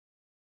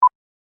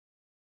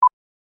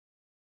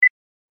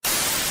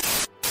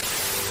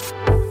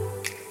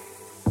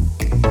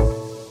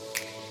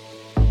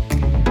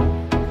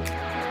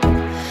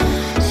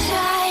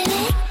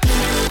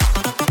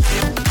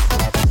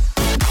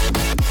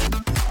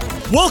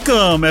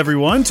Welcome,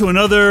 everyone, to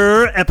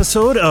another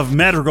episode of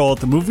Madrigal at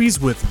the Movies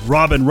with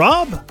Rob and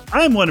Rob.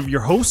 I'm one of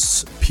your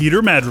hosts,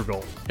 Peter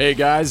Madrigal. Hey,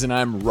 guys, and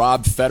I'm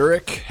Rob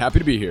Federick. Happy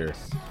to be here.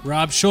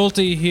 Rob Schulte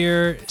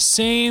here.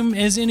 Same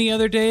as any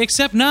other day,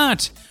 except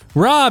not.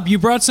 Rob, you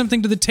brought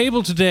something to the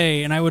table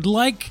today, and I would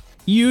like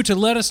you to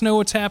let us know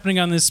what's happening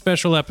on this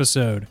special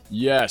episode.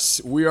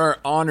 Yes, we are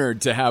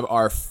honored to have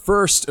our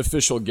first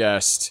official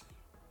guest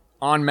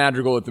on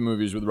Madrigal at the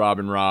Movies with Rob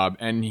and Rob,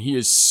 and he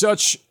is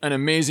such an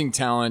amazing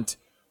talent,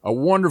 a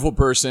wonderful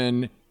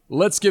person.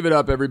 Let's give it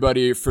up,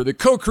 everybody, for the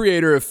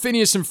co-creator of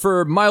Phineas and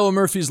Ferb, Milo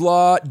Murphy's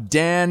Law,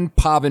 Dan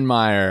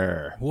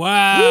Povenmire.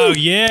 Wow, woo!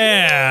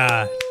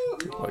 Yeah.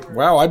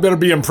 Wow, I better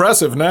be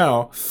impressive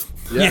now.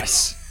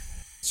 Yes.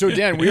 So,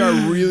 Dan, we are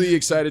really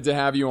excited to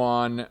have you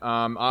on.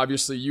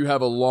 Obviously, you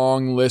have a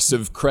long list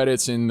of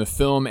credits in the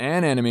film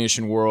and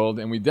animation world,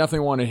 and we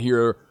definitely want to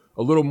hear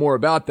a little more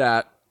about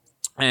that.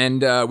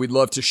 And we'd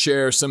love to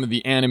share some of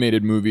the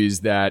animated movies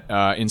that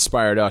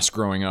inspired us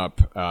growing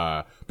up.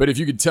 But if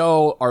you could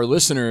tell our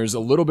listeners a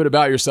little bit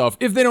about yourself,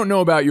 if they don't know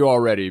about you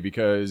already,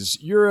 because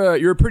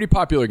you're a pretty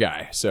popular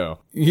guy. So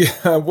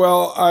yeah,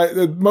 well,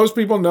 most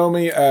people know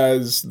me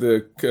as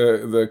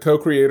the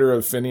co-creator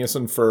of Phineas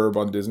and Ferb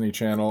on Disney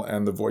Channel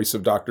and the voice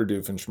of Dr.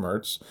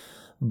 Doofenshmirtz.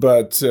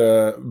 But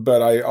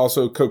I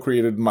also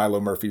co-created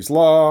Milo Murphy's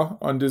Law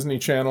on Disney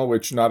Channel,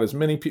 which not as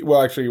many people,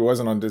 well, actually it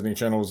wasn't on Disney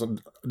Channel, it was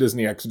on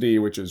Disney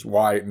XD, which is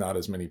why not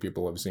as many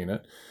people have seen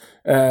it.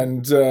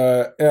 And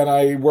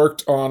I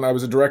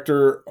was a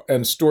director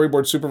and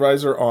storyboard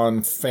supervisor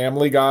on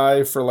Family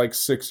Guy for like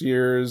 6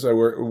 years. I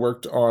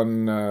worked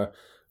on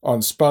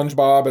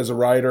SpongeBob as a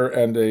writer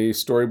and a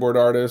storyboard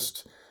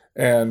artist.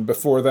 And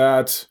before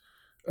that,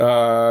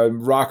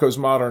 Rocko's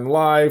Modern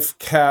Life,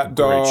 Cat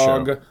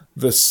Dog,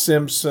 The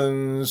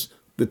Simpsons,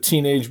 the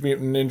Teenage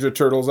Mutant Ninja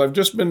Turtles. I've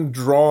just been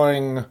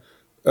drawing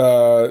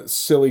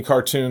silly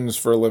cartoons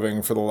for a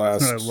living for the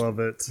last I love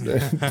it.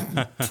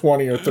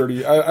 20 or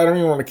 30. I don't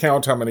even want to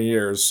count how many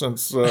years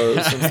since the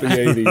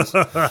 80s.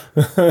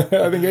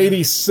 I think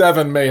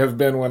 87 may have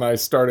been when I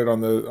started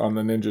on the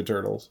Ninja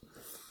Turtles.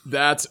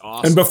 that's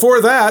awesome. And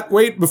before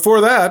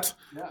that,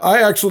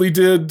 I actually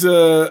did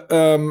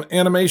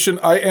animation.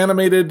 I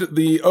animated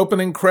the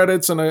opening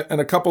credits and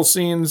a couple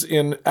scenes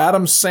in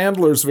Adam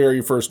Sandler's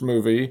very first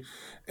movie.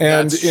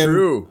 And That's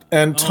true.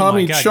 And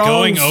Tommy Chong's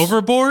Going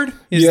Overboard?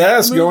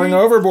 Yes, Going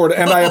Overboard.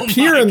 And I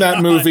appear in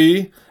that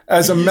movie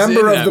as a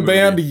member of the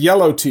band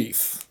Yellow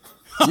Teeth.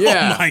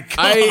 Yeah. Oh my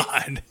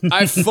God.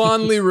 I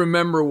fondly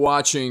remember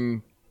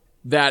watching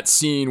that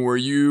scene where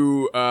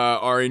you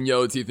are in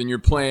Yellow Teeth and you're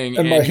playing,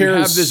 And my you hair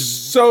have is this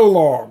so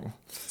long.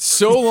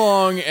 so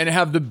long and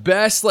have the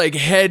best like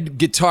head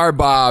guitar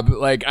bob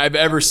like I've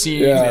ever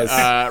seen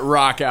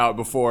rock out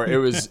before. It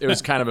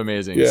was kind of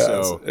amazing. Yeah,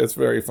 so it's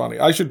very funny.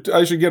 I should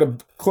get a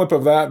clip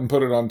of that and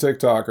put it on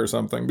TikTok or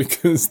something,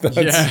 because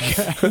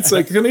it's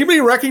like, can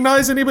anybody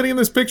recognize anybody in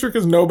this picture?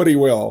 Because nobody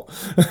will.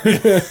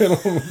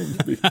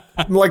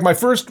 Like my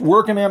first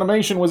work in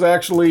animation was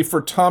actually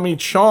for Tommy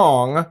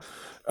Chong.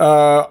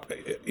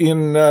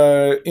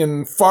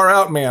 In Far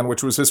Out Man,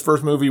 which was his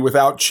first movie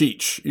without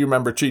Cheech. You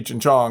remember Cheech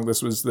and Chong?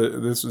 This was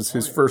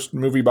his first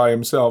movie by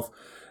himself,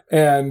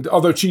 and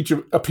although Cheech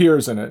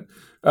appears in it,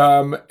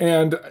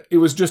 and it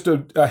was just a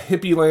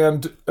hippie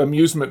land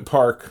amusement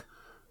park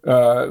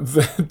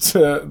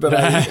that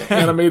I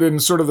animated in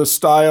sort of the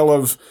style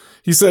of.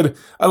 He said,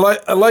 I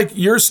like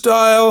your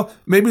style,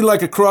 maybe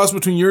like a cross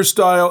between your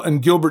style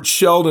and Gilbert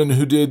Sheldon,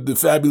 who did the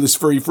Fabulous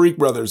Furry Freak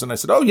Brothers. And I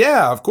said, oh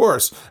yeah, of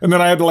course. And then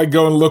I had to like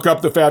go and look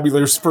up the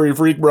Fabulous Furry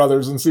Freak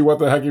Brothers and see what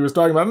the heck he was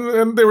talking about.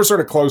 And they were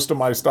sort of close to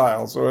my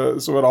style, so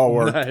it all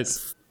worked.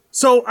 nice.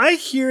 So I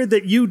hear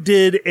that you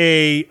did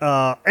a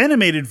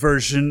animated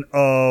version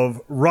of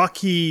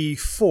Rocky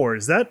IV.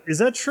 Is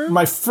that true?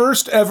 My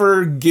first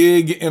ever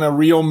gig in a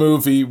real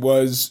movie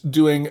was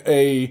doing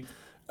a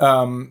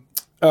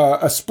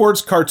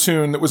sports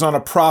cartoon that was on a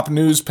prop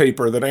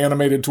newspaper that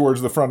animated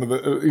towards the front of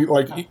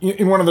the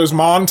in one of those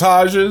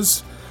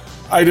montages.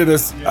 I did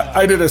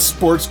a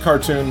sports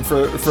cartoon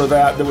for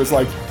that was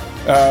like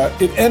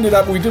it ended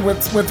up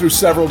went through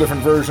several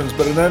different versions,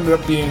 but it ended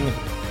up being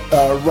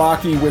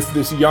Rocky with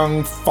this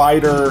young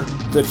fighter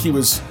that he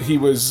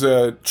was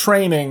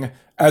training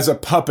as a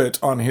puppet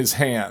on his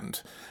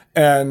hand,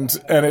 and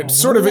it's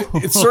sort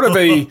of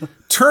a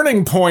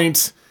turning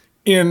point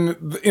in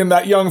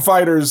that young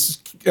fighter's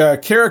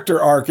character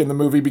arc in the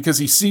movie, because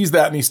he sees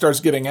that and he starts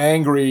getting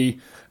angry,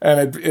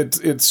 and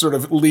it sort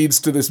of leads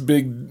to this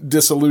big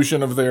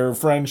dissolution of their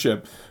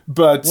friendship.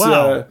 But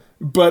wow.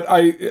 But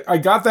I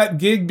got that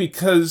gig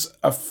because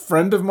a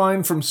friend of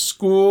mine from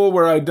school,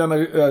 where I'd done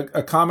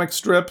a comic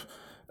strip,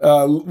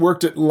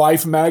 worked at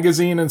Life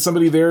magazine, and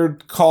somebody there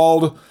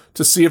called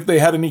to see if they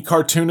had any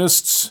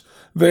cartoonists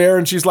there,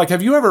 and she's like,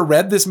 have you ever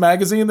read this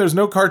magazine? There's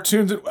no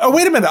cartoons. Oh,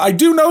 wait a minute, I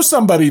do know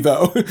somebody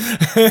though.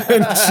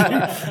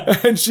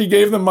 and she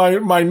gave them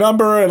my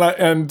number,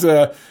 and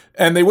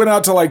they went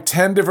out to like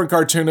 10 different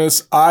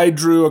cartoonists. I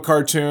drew a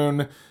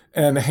cartoon,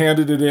 and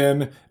handed it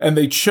in, and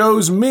they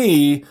chose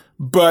me,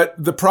 but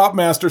the prop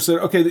master said,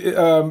 okay,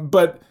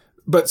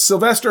 but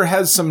Sylvester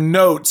has some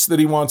notes that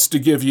he wants to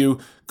give you.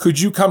 Could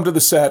you come to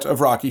the set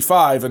of Rocky V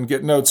and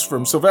get notes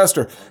from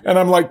Sylvester? And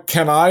I'm like,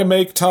 can I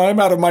make time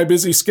out of my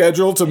busy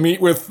schedule to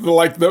meet with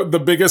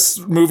the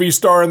biggest movie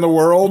star in the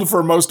world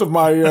for most of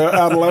my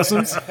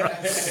adolescence?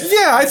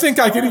 Yeah, I think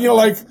I can,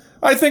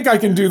 I think I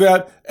can do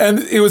that. And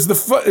it was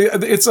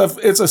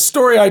it's a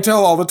story I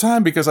tell all the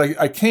time, because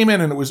I came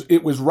in and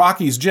it was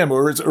Rocky's gym,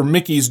 or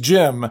Mickey's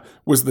gym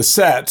was the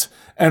set,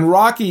 and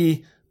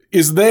Rocky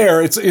is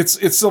there. It's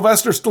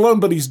Sylvester Stallone,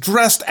 but he's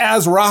dressed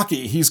as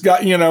Rocky. He's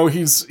got,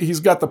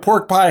 he's got the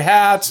pork pie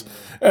hat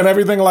and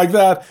everything like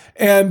that.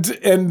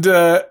 And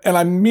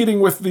I'm meeting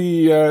with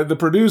the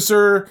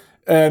producer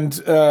and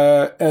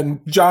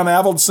John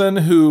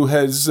Avildsen, who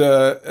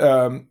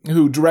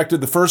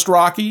directed the first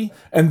Rocky,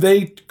 and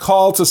they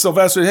call to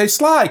Sylvester, "Hey,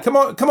 Sly, come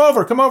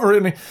over,"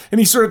 and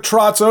he sort of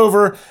trots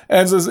over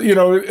and says,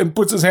 and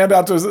puts his hand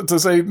out to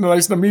say,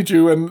 "Nice to meet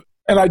you."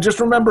 And I just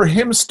remember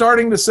him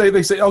starting to say,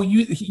 they say, "Oh,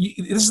 you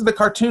this is the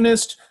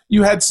cartoonist.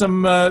 You had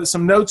some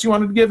notes you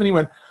wanted to give," and he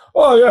went,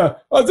 "Oh yeah,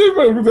 I think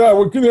that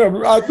one.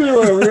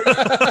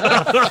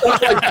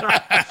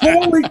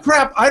 Holy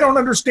crap! I don't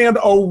understand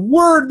a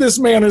word this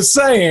man is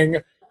saying.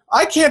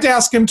 I can't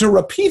ask him to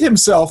repeat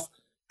himself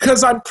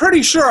because I'm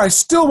pretty sure I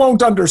still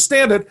won't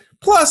understand it.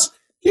 Plus,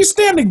 he's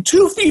standing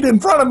 2 feet in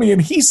front of me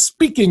and he's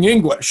speaking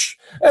English.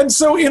 And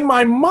so in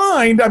my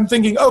mind, I'm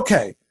thinking,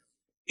 okay,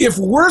 if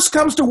worse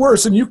comes to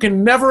worse and you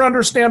can never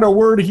understand a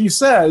word he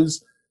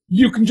says,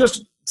 you can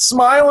just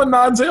smile and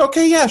nod and say,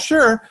 okay, yeah,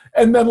 sure,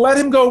 and then let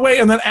him go away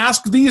and then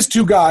ask these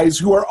two guys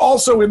who are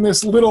also in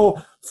this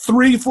little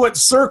 3-foot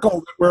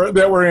circle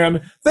that we're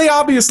in. They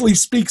obviously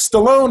speak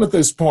Stallone at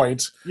this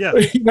point. Yeah.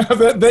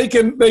 That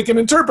they can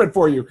interpret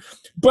for you.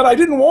 But I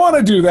didn't want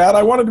to do that.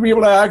 I wanted to be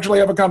able to actually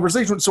have a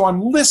conversation. So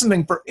I'm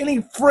listening for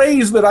any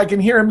phrase that I can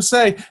hear him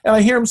say, and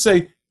I hear him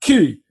say,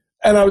 key.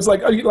 And I was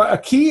like, a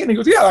key? And he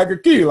goes, yeah, like a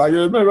key. Like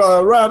I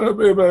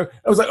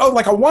was like, oh,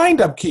 like a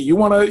wind-up key. You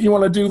want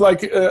to do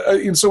like,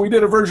 and so we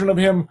did a version of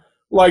him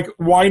like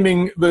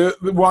winding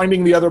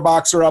the other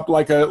boxer up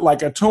like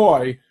a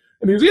toy.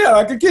 And he goes, yeah,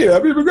 like a key.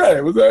 That'd be great.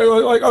 It was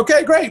like,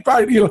 okay, great,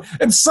 fine.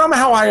 And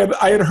somehow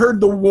I had heard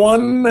the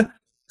one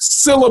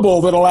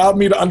syllable that allowed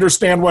me to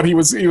understand what he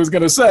was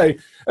going to say.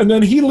 And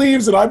then he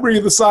leaves, and I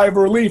breathe a sigh of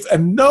relief.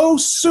 And no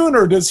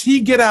sooner does he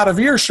get out of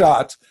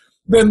earshot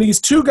than these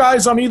two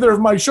guys on either of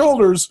my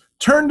shoulders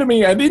turn to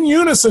me and in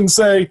unison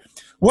say,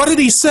 "What did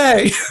he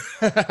say?"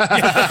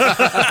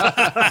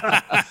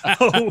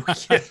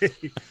 Okay.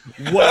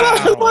 Wow.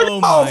 Like, oh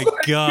my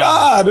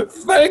God.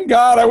 Thank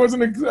God I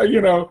wasn't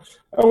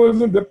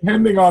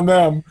depending on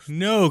them.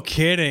 No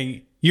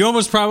kidding. You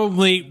almost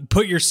probably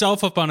put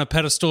yourself up on a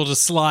pedestal to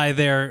Sly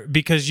there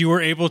because you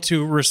were able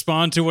to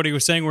respond to what he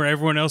was saying, where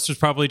everyone else was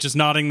probably just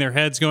nodding their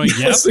heads going, yep,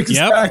 yes,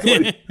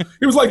 exactly. Yep.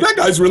 He was like, that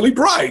guy's really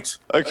bright.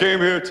 I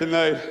came here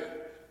tonight,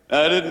 and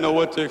I didn't know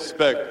what to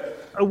expect.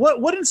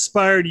 What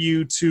inspired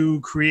you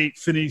to create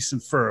Phineas and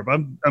Ferb?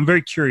 I'm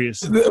very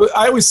curious.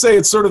 I always say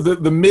it's sort of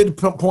the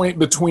midpoint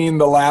between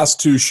the last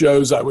two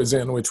shows I was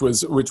in, which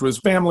was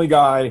Family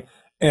Guy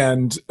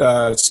and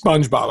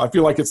SpongeBob. I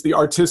feel like it's the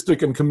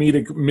artistic and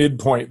comedic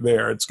midpoint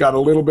there. It's got a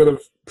little bit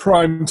of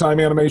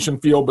primetime animation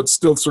feel, but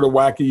still sort of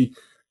wacky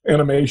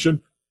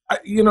animation.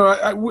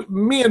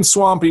 Me and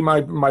Swampy,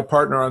 my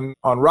partner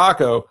on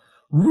Rocco,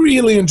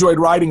 really enjoyed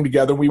writing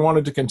together. We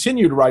wanted to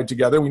continue to write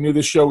together. We knew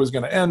this show was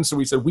going to end, so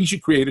we said we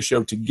should create a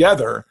show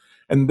together,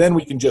 and then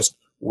we can just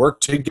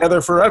work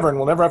together forever, and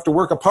we'll never have to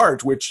work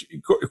apart, which,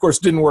 of course,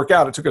 didn't work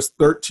out. It took us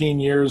 13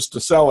 years to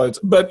sell it.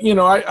 But,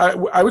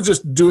 I was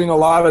just doing a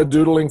lot of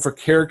doodling for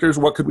characters.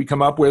 What could we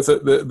come up with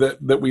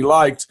that we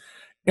liked?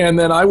 And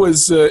then I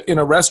was in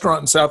a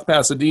restaurant in South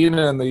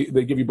Pasadena, and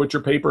they give you butcher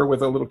paper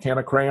with a little can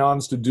of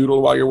crayons to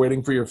doodle while you're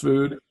waiting for your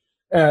food.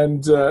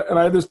 And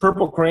I had this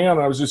purple crayon,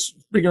 and I was just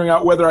figuring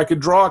out whether I could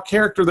draw a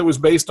character that was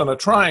based on a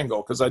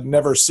triangle, because I'd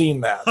never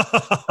seen that.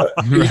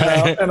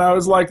 And I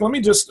was like,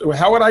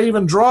 how would I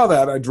even draw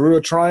that? I drew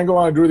a triangle,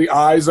 and I drew the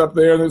eyes up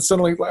there, and then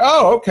suddenly, like,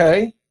 oh,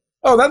 okay.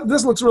 Oh,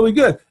 this looks really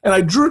good. And I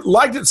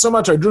liked it so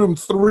much, I drew him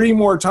 3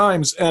 more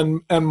times,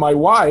 and my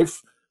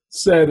wife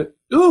said,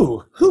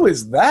 ooh, who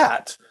is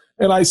that?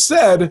 And I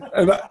said,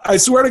 and I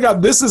swear to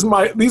God,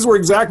 these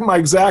were my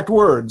exact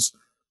words.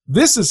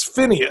 This is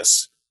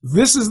Phineas.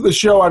 This is the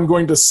show I'm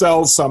going to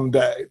sell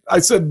someday. I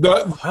said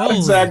that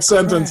exact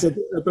sentence at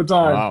the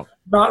time, wow.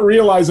 Not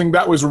realizing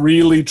that was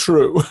really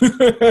true.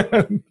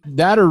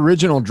 That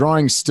original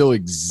drawing still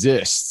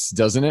exists,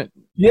 doesn't it?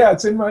 Yeah,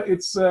 it's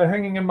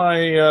hanging in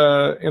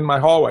my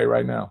hallway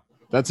right now.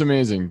 That's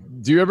amazing.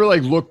 Do you ever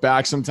look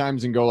back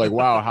sometimes and go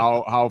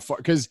wow, how far?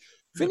 Because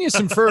Phineas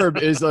and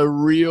Ferb is a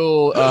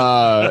real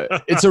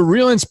it's a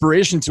real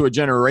inspiration to a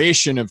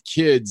generation of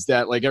kids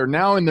that are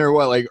now in their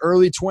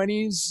early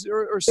 20s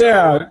or so.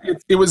 Yeah,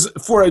 it was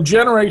for a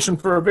generation,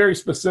 for a very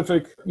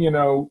specific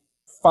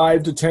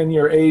 5 to 10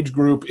 year age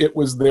group, it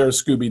was their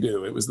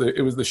Scooby-Doo. It was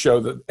the show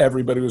that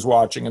everybody was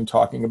watching and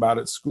talking about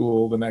at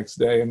school the next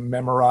day and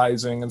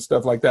memorizing and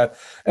stuff like that.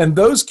 And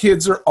those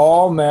kids are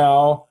all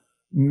now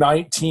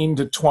 19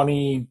 to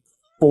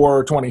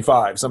 24,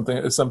 25,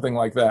 something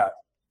like that.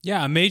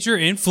 Yeah, a major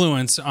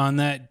influence on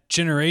that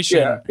generation.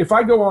 Yeah, if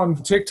I go on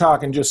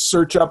TikTok and just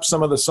search up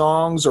some of the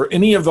songs or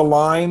any of the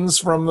lines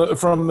from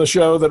the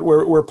show that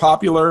were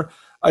popular,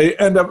 I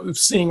end up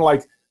seeing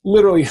like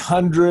literally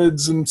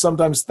hundreds and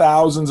sometimes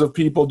thousands of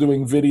people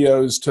doing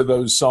videos to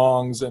those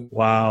songs. And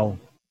Wow.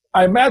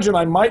 I imagine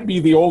I might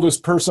be the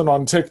oldest person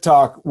on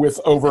TikTok with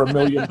over 1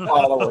 million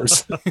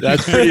followers.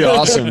 That's pretty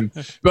awesome.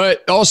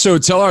 But also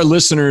tell our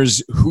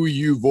listeners who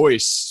you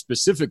voice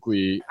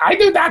specifically. I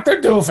do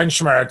Dr.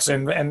 Doofenshmirtz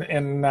in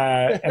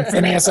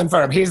Phineas and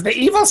Ferb. He's the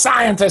evil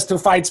scientist who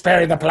fights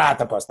Perry the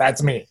Platypus.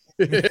 That's me.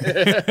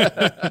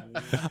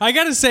 I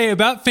gotta say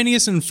about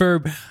Phineas and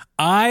Ferb,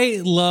 I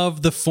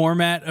love the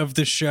format of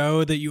the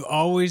show that you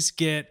always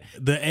get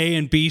the A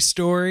and B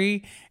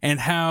story and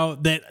how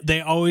that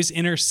they always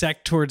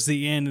intersect towards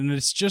the end, and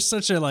it's just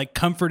such a like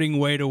comforting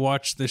way to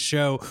watch the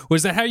show.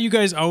 Was that how you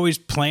guys always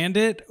planned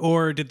it,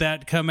 or did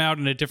that come out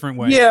in a different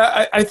way?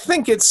 Yeah, I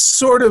think it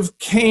sort of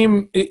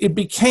it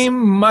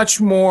became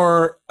much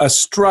more a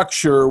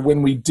structure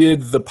when we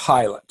did the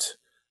pilot.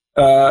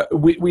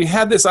 We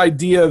had this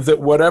idea that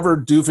whatever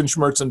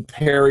Doofenshmirtz and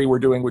Perry were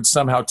doing would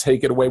somehow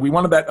take it away. We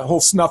wanted that whole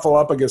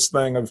Snuffleupagus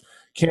thing of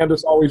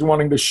Candace always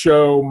wanting to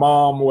show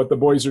Mom what the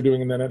boys are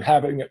doing and then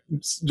having it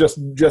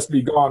just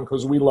be gone,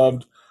 because we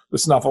loved the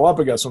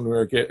Snuffleupagus when we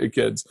were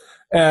kids.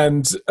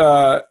 And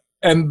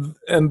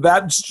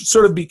that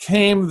sort of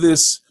became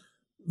this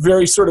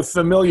very sort of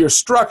familiar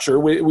structure.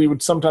 We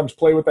would sometimes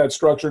play with that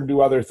structure and do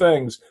other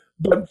things.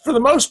 But for the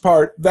most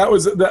part, that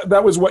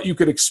was what you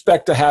could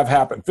expect to have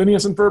happen.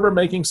 Phineas and Ferb are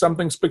making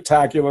something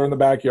spectacular in the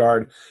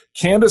backyard.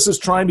 Candace is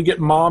trying to get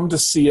Mom to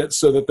see it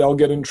so that they'll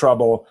get in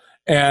trouble,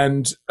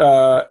 and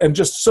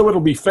just so it'll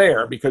be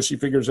fair, because she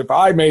figures if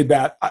I made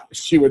that,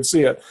 she would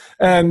see it.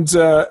 And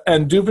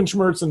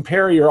Doofenshmirtz and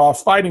Perry are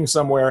off fighting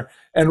somewhere,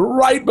 and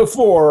right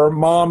before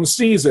Mom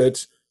sees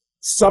it,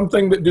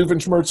 something that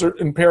Doofenshmirtz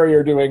and Perry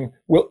are doing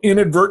will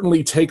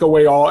inadvertently take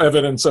away all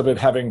evidence of it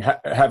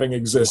having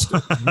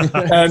existed.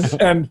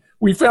 and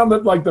we found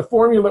that like the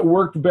formula that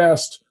worked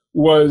best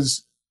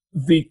was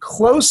the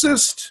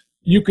closest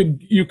you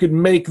could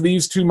make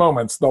these two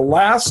moments. The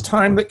last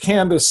time that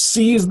Candace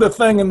sees the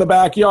thing in the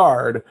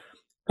backyard,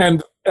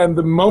 and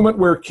the moment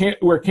where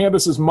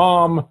Candace's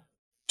mom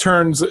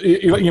turns,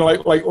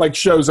 like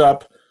shows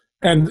up,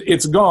 and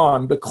it's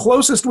gone. The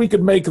closest we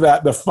could make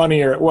that, the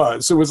funnier it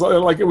was. So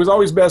it was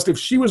always best if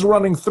she was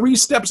running 3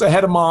 steps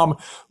ahead of Mom,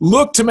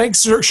 looked to make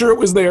sure it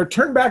was there,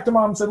 turned back to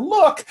Mom and said,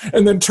 look,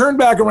 and then turned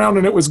back around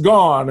and it was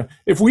gone.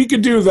 If we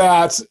could do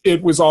that,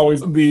 it was always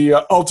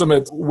the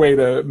ultimate way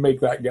to make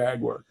that gag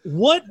work.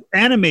 What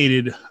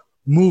animated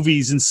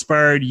movies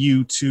inspired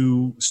you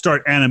to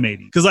start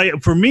animating? Because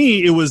for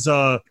me, it was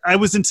I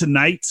was into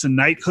knights and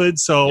knighthood,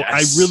 so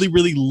yes. I really,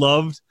 really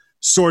loved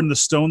Sword in the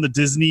Stone, the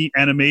Disney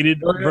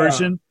animated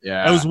version.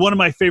 Yeah. That was one of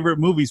my favorite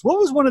movies. What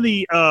was one of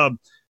the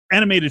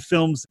animated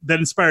films that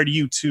inspired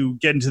you to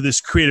get into this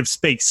creative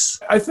space?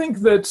 I think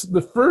that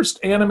the first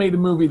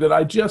animated movie that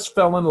I just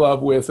fell in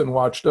love with and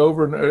watched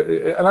over,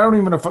 and I don't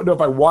even know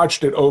if I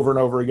watched it over and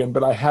over again,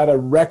 but I had a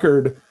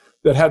record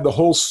that had the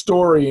whole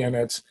story in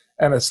it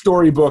and a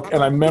storybook,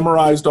 and I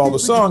memorized all the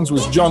songs,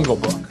 was Jungle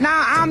Book.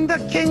 Now I'm the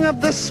king of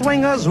the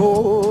swingers,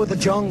 oh, the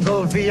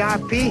jungle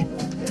VIP.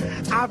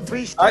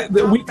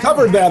 We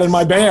covered that in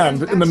my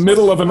band in the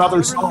middle of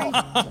another song.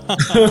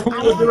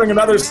 We were doing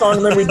another song,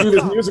 and then we'd do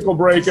this musical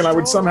break, and I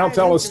would somehow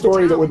tell a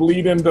story that would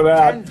lead into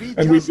that,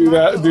 and we'd do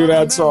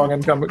that song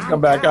and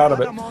come back out of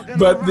it.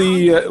 But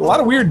a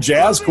lot of weird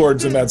jazz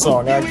chords in that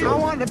song, actually. I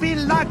want to be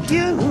like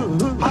you.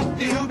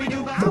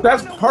 But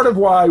that's part of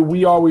why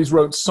we always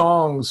wrote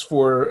songs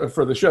for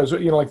the show. So,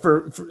 like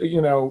for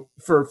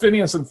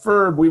Phineas and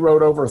Ferb, we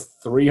wrote over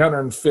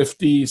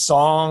 350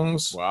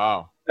 songs.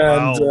 Wow.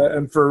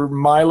 And for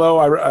Milo,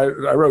 I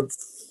wrote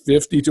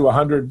 50 to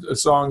 100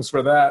 songs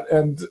for that.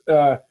 And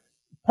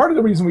part of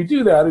the reason we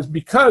do that is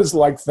because,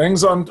 like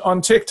things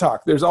on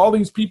TikTok, there's all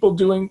these people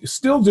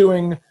still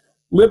doing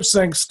lip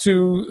syncs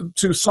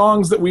to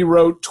songs that we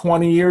wrote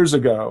 20 years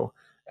ago.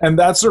 And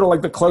that's sort of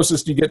like the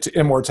closest you get to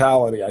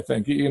immortality, I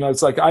think.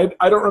 It's like I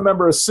don't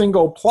remember a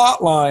single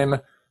plot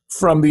line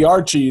from the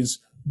Archies,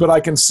 but I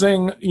can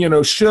sing,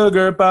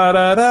 sugar,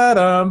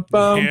 ba-da-da-dum,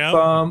 bum,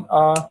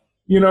 bum,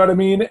 you know what I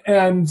mean?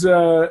 And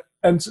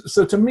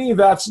so to me,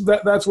 that's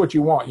what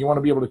you want. You want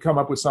to be able to come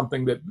up with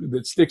something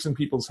that sticks in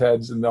people's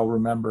heads and they'll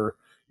remember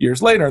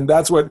years later. And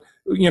that's what,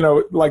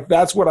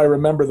 that's what I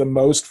remember the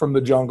most from the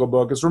Jungle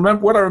Book.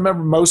 What I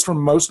remember most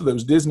from most of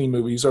those Disney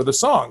movies are the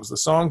songs. The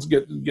songs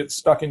get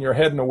stuck in your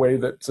head in a way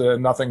that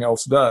nothing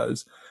else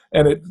does.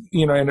 And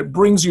it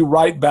brings you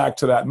right back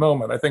to that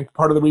moment. I think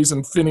part of the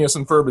reason Phineas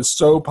and Ferb is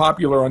so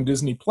popular on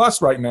Disney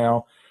Plus right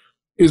now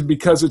is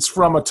because it's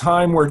from a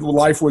time where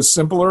life was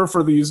simpler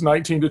for these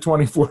 19 to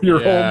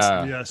 24-year-olds.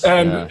 Yeah. Yes.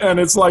 And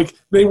it's like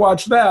they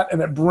watch that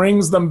and it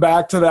brings them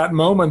back to that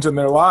moment in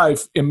their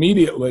life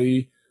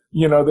immediately.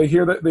 You know, they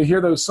hear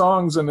those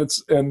songs and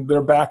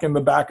they're back in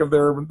the back of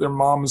their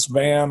mom's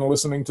van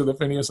listening to the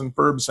Phineas and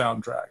Ferb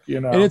soundtrack,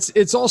 you know. And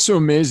it's also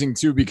amazing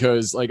too,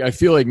 because like I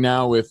feel like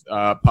now with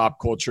pop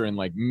culture and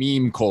like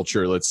meme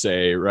culture, let's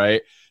say,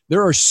 right?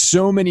 There are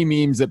so many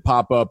memes that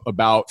pop up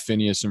about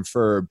Phineas and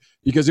Ferb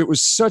because it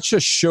was such a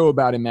show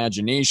about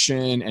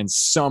imagination and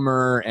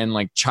summer and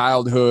like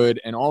childhood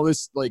and all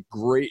this like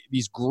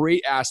these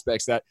great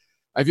aspects that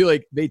I feel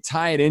like they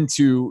tie it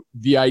into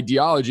the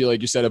ideology,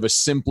 like you said, of a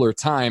simpler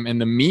time. And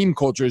the meme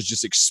culture has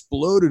just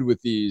exploded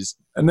with these.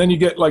 And then you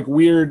get like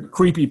weird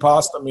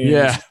creepypasta memes.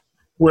 Yeah.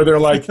 Where they're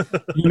like,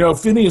 you know,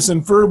 Phineas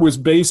and Ferb was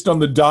based on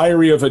the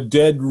diary of a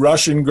dead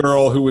Russian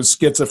girl who was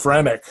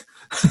schizophrenic.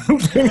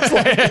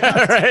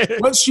 Right.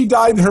 Once she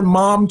died, her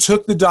mom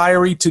took the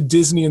diary to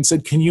Disney and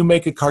said, "Can you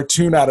make a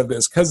cartoon out of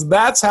this? Because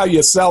that's how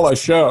you sell a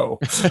show."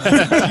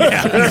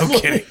 Yeah, no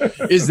kidding.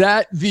 Is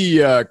that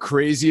the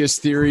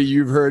craziest theory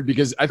you've heard?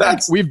 Because I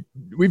think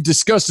we've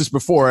discussed this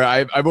before.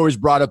 I've always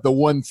brought up the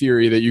one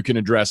theory that you can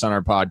address on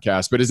our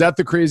podcast, but is that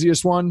the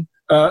craziest one?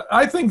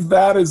 I think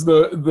that is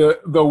the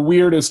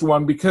weirdest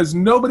one because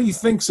nobody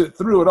thinks it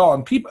through at all.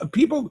 And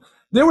people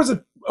there was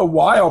a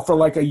while for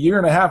like a year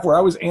and a half where I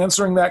was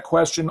answering that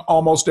question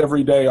almost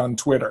every day on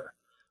Twitter.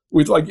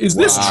 With like, is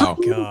this true?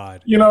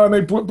 God. You know, and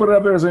they put it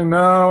up there saying,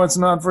 no, it's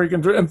not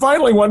freaking true. And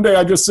finally one day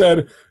I just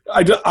said,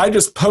 I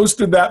just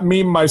posted that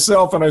meme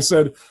myself and I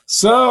said,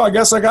 so I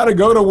guess I got to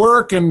go to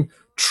work and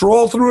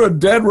troll through a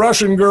dead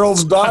Russian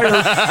girl's diary.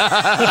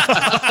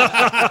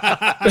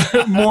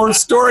 More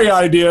story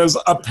ideas,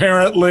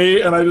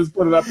 apparently. And I just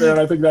put it up there, and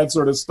I think that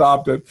sort of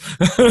stopped it.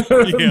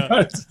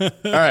 Yeah.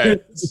 All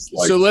right.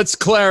 So let's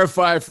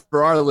clarify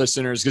for our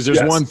listeners, because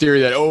there's one theory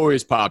that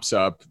always pops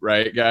up,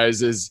 right,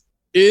 guys,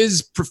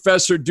 is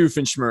Professor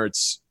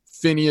Doofenshmirtz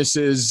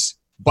Phineas's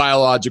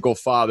biological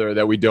father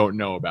that we don't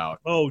know about?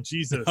 Oh,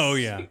 Jesus. Oh,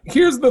 yeah.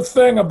 Here's the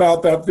thing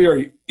about that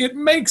theory. It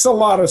makes a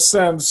lot of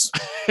sense.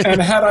 And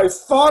had I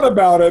thought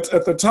about it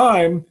at the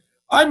time,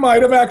 I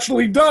might have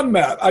actually done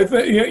that. I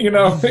think, you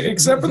know,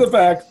 except for the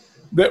fact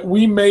that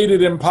we made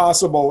it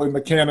impossible in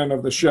the canon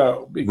of the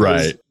show.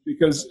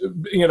 Because,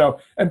 you know,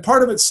 and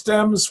part of it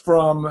stems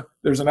from,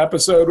 there's an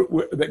episode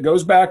that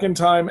goes back in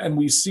time and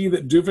we see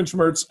that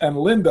Doofenshmirtz and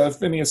Linda,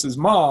 Phineas's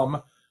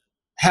mom,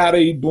 had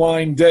a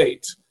blind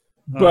date.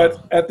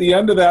 But at the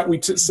end of that, we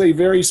say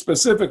very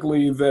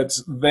specifically that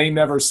they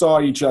never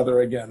saw each other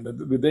again.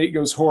 The date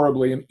goes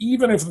horribly. And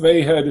even if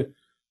they had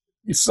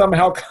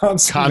somehow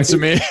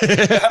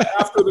consummated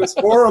after this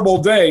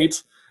horrible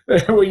date,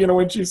 you know,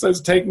 when she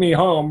says, "Take me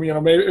home," you know,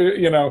 maybe,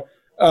 you know,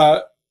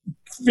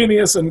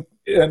 Phineas and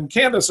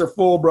Candace are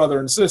full brother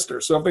and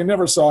sister. So if they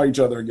never saw each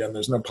other again,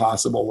 there's no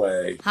possible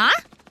way. Huh?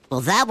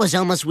 Well, that was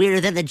almost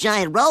weirder than the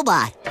giant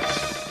robot.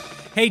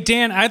 Hey,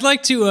 Dan, I'd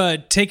like to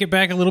take it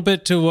back a little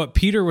bit to what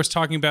Peter was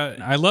talking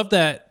about. I love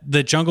that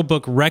the Jungle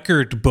Book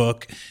record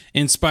book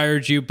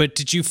inspired you, but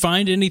did you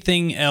find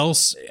anything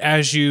else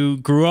as you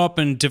grew up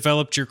and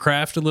developed your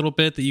craft a little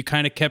bit that you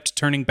kind of kept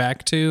turning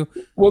back to?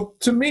 Well,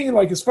 to me,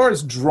 like as far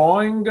as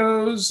drawing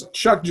goes,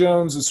 Chuck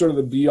Jones is sort of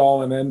the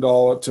be-all and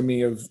end-all to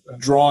me of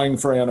drawing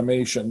for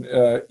animation.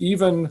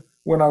 Even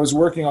when I was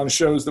working on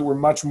shows that were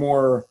much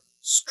more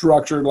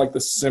structured, like The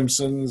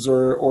Simpsons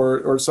or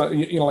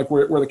you know, like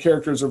where the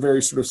characters are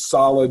very sort of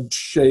solid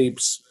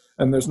shapes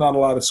and there's not a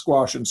lot of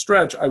squash and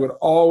stretch, I would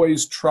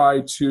always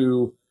try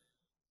to,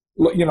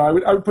 you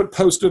know, I would put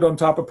Post-it on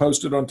top of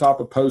Post-it on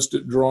top of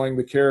Post-it, drawing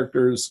the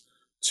characters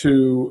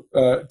to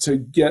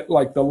get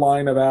like the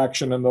line of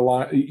action and the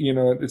line, you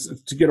know,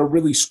 to get a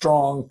really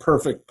strong,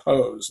 perfect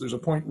pose. There's a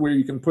point where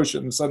you can push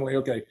it and suddenly,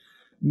 okay,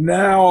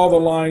 now all the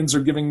lines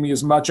are giving me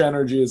as much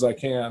energy as I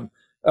can.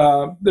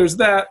 There's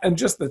that, and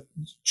just the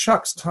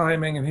Chuck's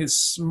timing and his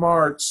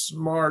smart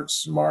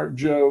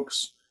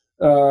jokes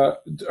are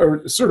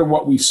sort of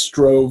what we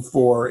strove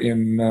for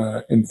in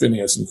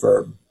Phineas and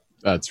Ferb.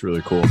 That's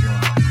really cool.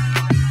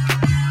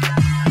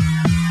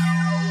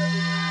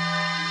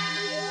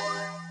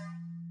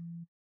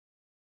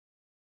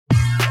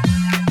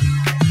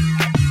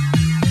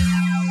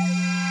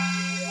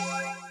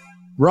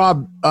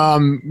 Rob,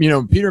 you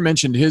know, Peter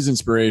mentioned his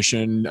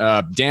inspiration.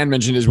 Dan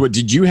mentioned his. What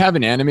did you have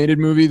an animated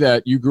movie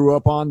that you grew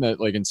up on that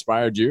like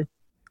inspired you?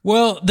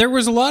 Well, there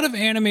was a lot of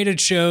animated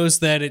shows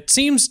that it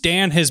seems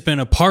Dan has been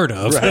a part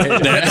of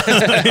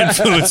that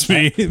influenced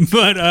me.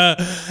 But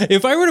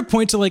if I were to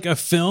point to like a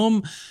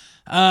film,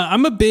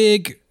 I'm a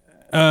big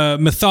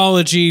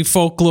mythology,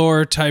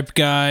 folklore type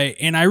guy.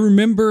 And I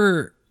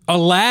remember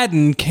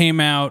Aladdin came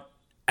out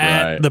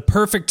at the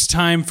perfect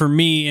time for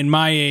me in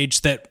my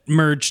age that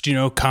merged, you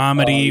know,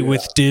 comedy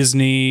with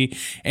Disney.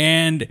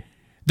 And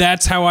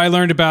that's how I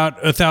learned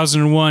about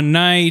 1001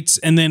 Nights.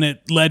 And then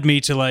it led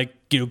me to like,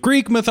 you know,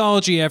 Greek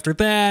mythology after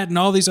that and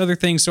all these other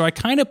things. So I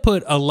kind of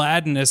put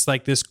Aladdin as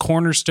like this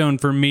cornerstone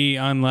for me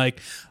on like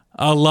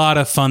a lot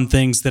of fun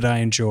things that I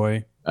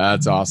enjoy.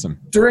 That's awesome.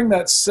 During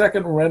that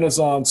second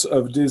renaissance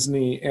of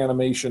Disney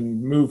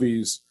animation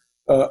movies,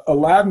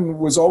 Aladdin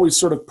was always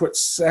sort of put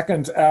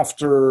second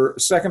or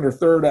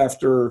third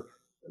after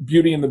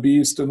Beauty and the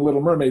Beast and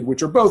Little Mermaid,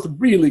 which are both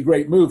really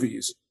great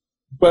movies.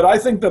 But I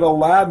think that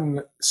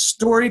Aladdin,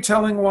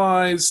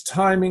 storytelling-wise,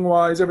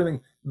 timing-wise,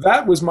 everything,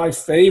 that was my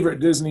favorite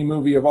Disney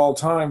movie of all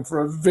time for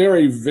a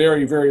very,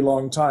 very, very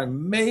long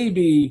time.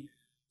 Maybe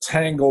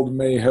Tangled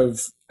may have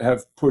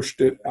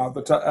pushed it out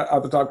the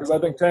top, because I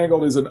think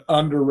Tangled is an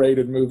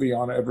underrated movie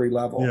on every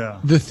level. Yeah.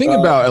 The thing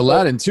about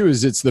Aladdin too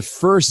is it's the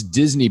first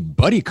Disney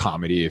buddy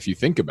comedy, if you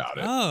think about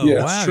it. Oh,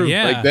 Yeah, wow. true.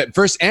 Yeah. Like that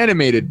first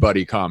animated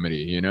buddy comedy,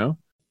 you know?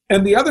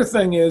 And the other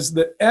thing is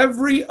that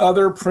every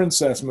other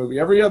princess movie,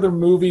 every other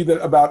movie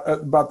that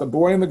about the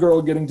boy and the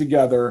girl getting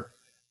together,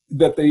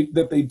 that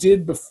they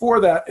did before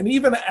that, and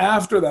even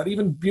after that,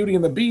 even Beauty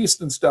and the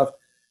Beast and stuff,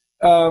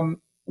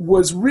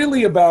 was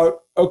really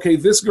about, okay,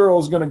 this girl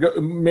is going to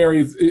go marry,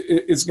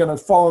 is going to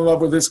fall in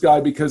love with this guy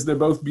because they're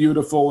both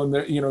beautiful, and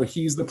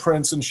he's the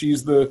prince and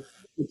she's the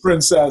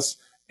princess,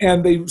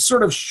 and they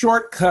sort of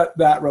shortcut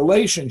that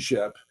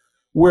relationship.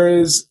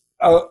 Whereas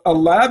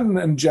Aladdin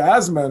and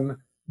Jasmine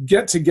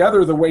get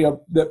together the way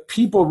that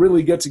people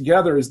really get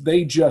together is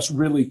they just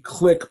really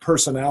click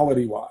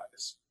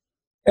personality-wise.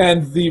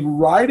 And the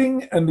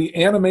writing and the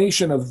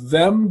animation of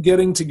them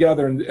getting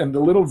together and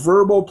the little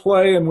verbal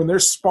play and when they're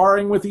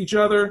sparring with each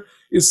other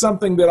is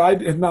something that I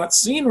had not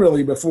seen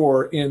really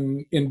before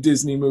in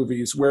Disney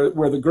movies, where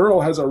the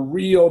girl has a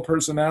real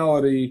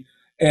personality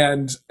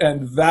and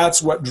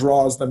that's what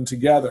draws them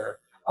together.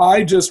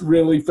 I just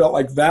really felt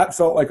like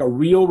a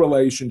real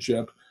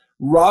relationship.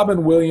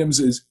 Robin Williams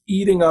is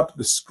eating up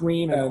the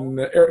screen, and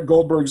Eric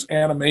Goldberg's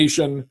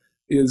animation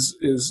is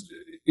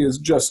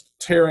just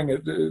tearing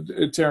it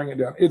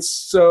down. It's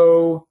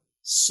so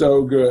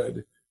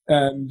good,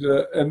 and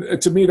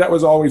to me that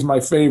was always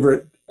my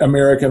favorite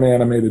American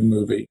animated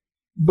movie.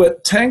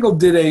 But Tangled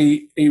did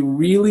a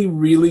really,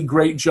 really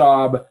great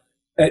job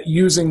at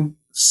using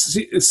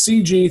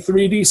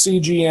 3D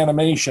CG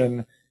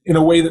animation in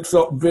a way that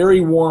felt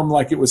very warm,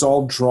 like it was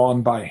all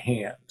drawn by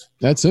hand.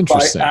 That's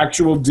interesting. By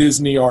actual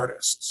Disney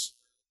artists.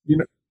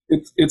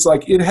 It's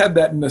like it had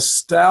that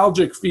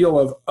nostalgic feel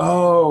of,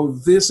 oh,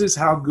 this is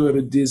how good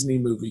a Disney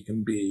movie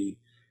can be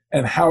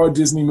and how a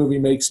Disney movie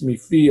makes me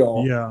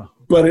feel. Yeah.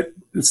 But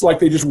it's like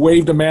they just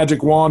waved a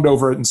magic wand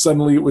over it and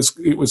suddenly it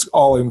was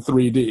all in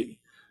 3D.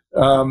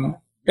 And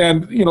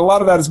a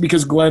lot of that is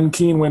because Glenn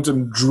Keane went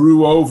and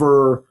drew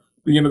over,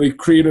 they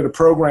created a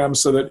program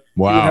so that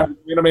he would have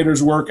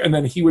animators work, and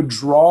then he would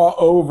draw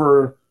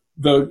over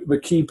the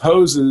key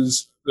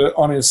poses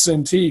on his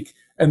Cintiq,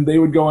 and they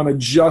would go and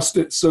adjust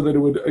it so that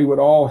it would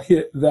all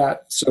hit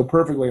that so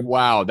perfectly.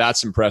 Wow,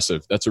 that's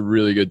impressive. That's a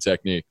really good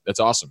technique.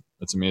 That's awesome.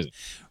 That's amazing.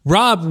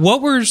 Rob,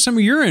 what were some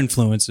of your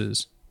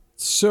influences?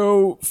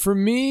 So for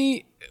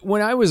me,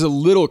 when I was a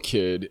little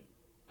kid,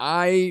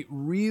 I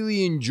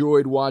really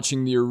enjoyed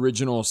watching the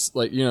original,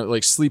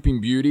 like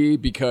Sleeping Beauty,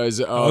 because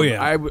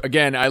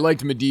I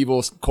liked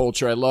medieval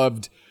culture. I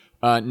loved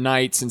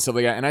knights and stuff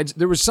like that. And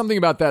there was something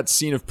about that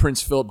scene of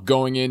Prince Philip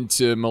going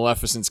into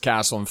Maleficent's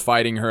castle and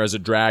fighting her as a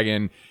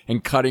dragon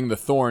and cutting the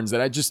thorns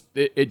that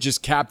it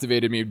just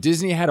captivated me.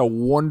 Disney had a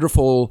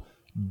wonderful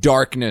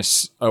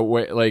darkness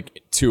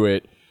to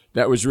it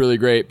that was really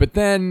great. But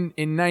then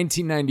in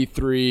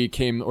 1992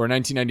 came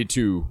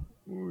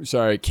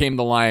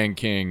The Lion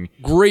King.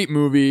 Great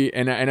movie,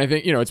 and I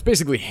think, it's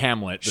basically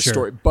Hamlet, the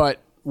story. But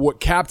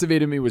what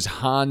captivated me was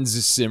Hans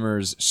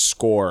Zimmer's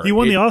score. He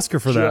won the Oscar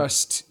for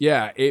that.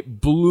 It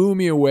blew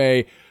me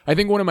away. I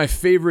think one of my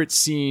favorite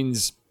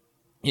scenes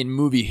in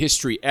movie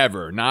history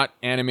ever, not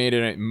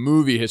animated,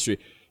 movie history,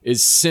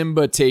 is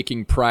Simba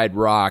taking Pride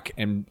Rock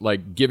and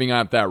giving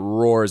out that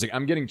roar.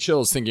 I'm getting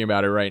chills thinking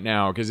about it right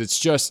now because it's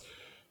just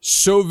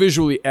so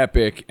visually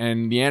epic,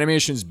 and the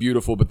animation is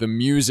beautiful, but the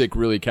music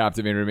really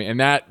captivated me, and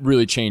that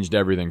really changed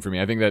everything for me.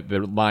 I think that The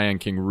Lion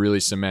King really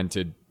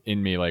cemented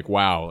in me,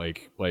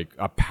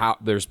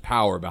 there's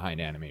power behind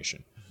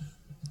animation.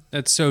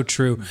 That's so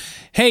true.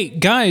 Hey,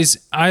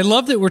 guys, I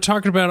love that we're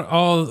talking about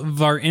all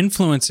of our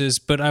influences,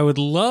 but I would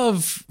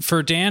love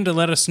for Dan to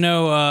let us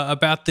know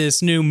about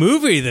this new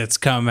movie that's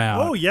come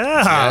out. Oh,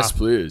 yeah. Yes,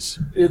 please.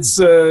 It's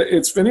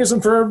Phineas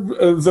and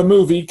Ferb, the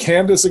movie,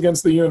 Candace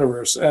Against the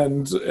Universe.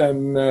 And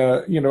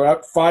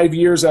 5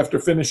 years after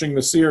finishing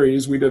the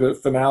series, we did a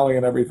finale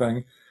and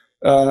everything.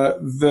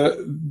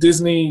 The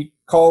Disney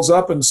calls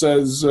up and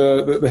says,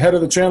 the head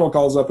of the channel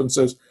calls up and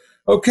says,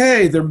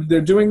 okay, they're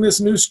doing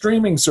this new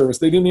streaming service.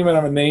 They didn't even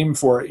have a name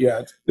for it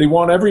yet. They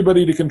want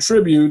everybody to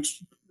contribute,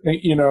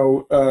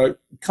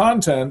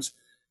 content.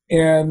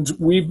 And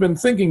we've been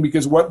thinking,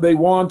 because what they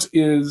want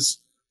is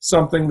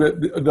something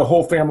that the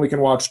whole family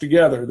can watch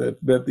together,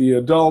 that the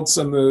adults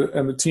and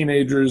the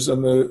teenagers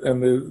and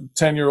the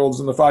 10-year-olds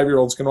and the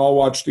 5-year-olds can all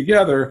watch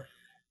together.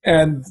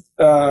 And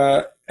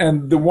the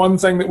one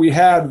thing that we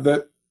had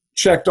that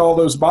checked all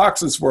those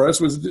boxes for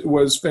us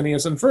was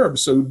Phineas and Ferb.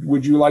 So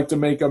would you like to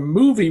make a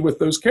movie with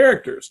those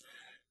characters?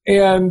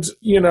 And,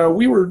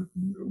 we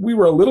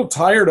were a little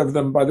tired of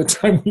them by the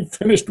time we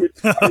finished with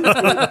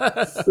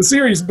the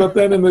series. But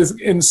then in the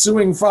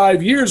ensuing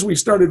 5 years, we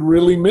started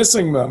really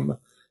missing them.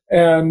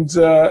 And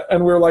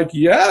we're like,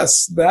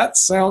 yes, that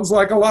sounds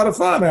like a lot of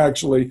fun,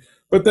 actually.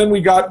 But then we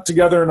got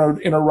together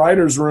in a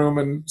writer's room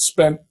and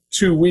spent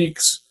 2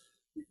 weeks,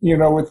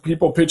 with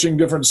people pitching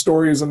different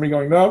stories and me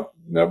going, nope,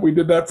 we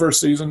did that first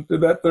season,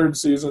 did that third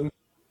season.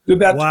 Did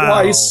that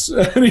twice,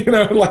 like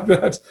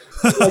that,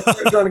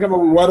 like trying to come up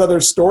with what other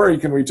story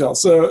can we tell.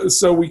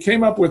 So we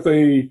came up with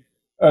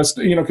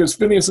because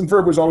Phineas and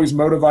Ferb was always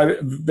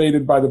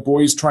motivated by the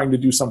boys trying to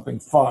do something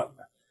fun.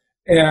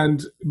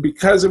 And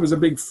because it was a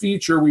big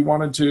feature, we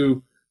wanted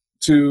to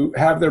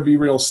have there be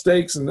real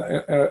stakes. And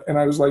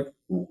I was like,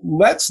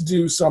 let's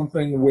do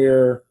something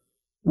where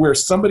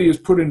somebody is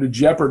put into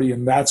jeopardy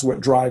and that's what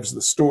drives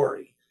the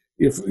story.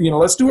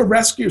 Let's do a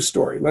rescue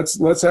story.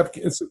 Let's have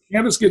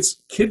Candace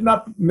gets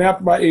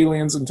kidnapped by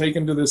aliens and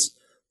taken to this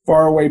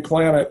faraway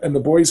planet, and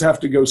the boys have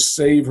to go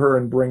save her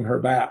and bring her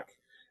back.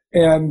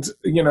 And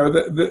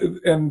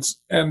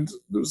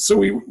so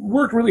we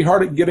worked really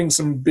hard at getting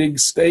some big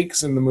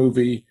stakes in the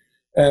movie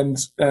and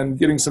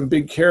getting some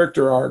big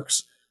character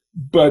arcs,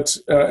 but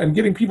and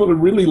getting people to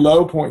really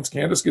low points.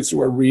 Candace gets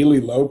to a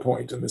really low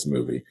point in this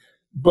movie.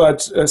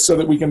 But so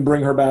that we can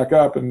bring her back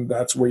up, and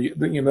that's where you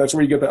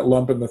get that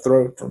lump in the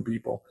throat from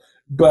people.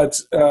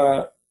 But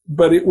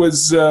it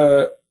was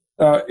the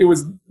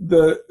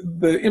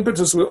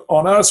impetus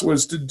on us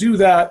was to do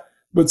that,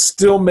 but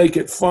still make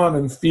it fun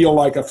and feel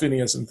like a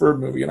Phineas and Ferb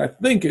movie. And I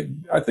think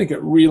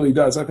it really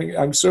does.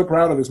 I'm so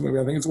proud of this movie.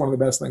 I think it's one of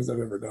the best things I've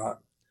ever done.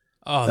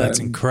 Oh, that's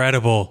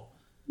incredible.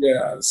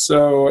 Yeah.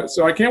 So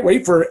I can't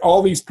wait for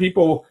all these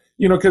people.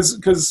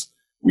 Because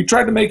we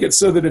tried to make it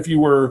so that if you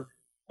were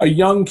a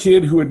young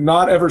kid who had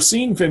not ever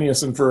seen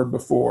Phineas and Ferb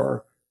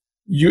before,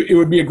 it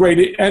would be a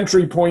great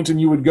entry point, and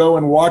you would go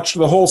and watch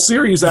the whole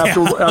series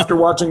after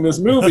watching this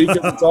movie,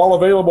 because it's all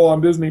available on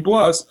Disney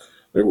Plus.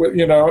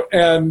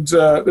 And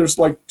there's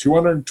like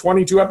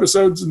 222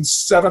 episodes and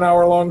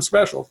 7-hour-long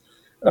specials.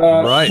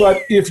 Right.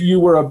 But if you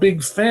were a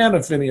big fan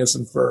of Phineas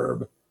and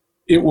Ferb,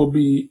 it will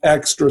be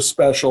extra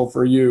special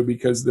for you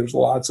because there's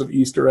lots of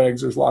Easter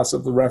eggs, there's lots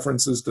of the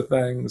references to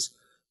things.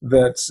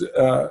 That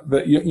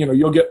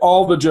you'll get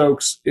all the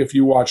jokes if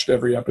you watched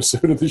every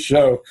episode of the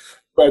show,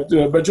 but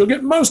you'll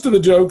get most of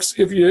the jokes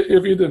if you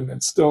didn't.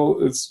 It's still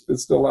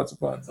lots of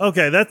fun.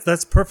 Okay,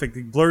 that's perfect.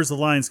 It blurs the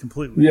lines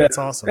completely. Yeah, that's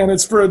awesome. And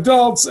it's for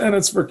adults and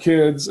it's for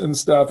kids and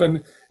stuff.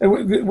 And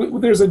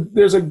there's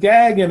a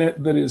gag in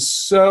it that is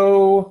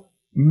so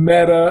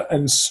meta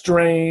and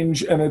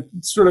strange, and it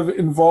sort of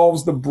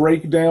involves the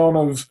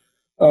breakdown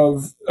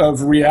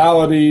of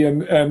reality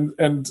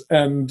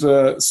and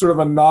sort of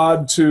a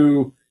nod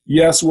to,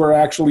 yes, we're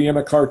actually in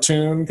a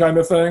cartoon kind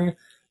of thing,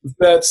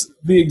 that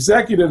the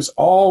executives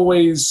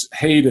always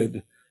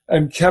hated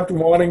and kept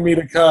wanting me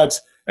to cut.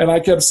 And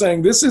I kept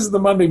saying, this is the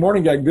Monday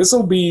morning gag. This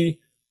will be,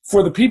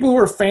 for the people who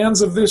are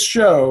fans of this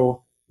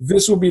show,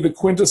 this will be the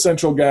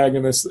quintessential gag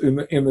in this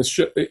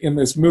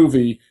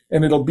movie,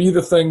 and it'll be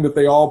the thing that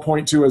they all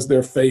point to as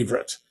their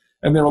favorite.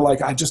 And they were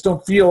like, I just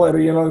don't feel it,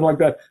 like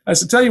that. I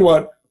said, tell you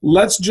what,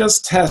 let's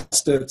just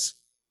test it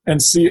and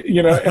see,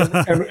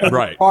 and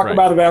right, talk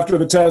about it after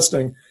the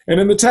testing. And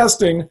in the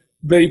testing,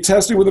 they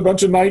tested with a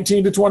bunch of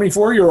 19 to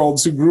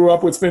 24-year-olds who grew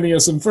up with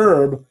Phineas and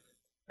Ferb.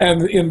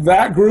 And in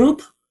that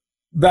group,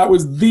 that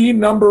was the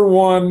number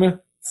one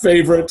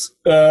favorite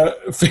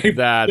That's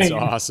thing.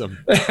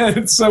 awesome.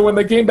 And so when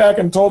they came back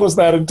and told us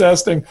that in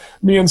testing,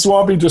 me and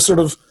Swampy just sort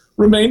of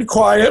remained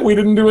quiet. We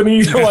didn't do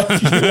any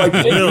thanks. But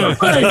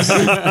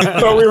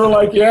we were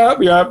like, yeah.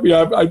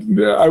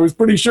 I was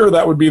pretty sure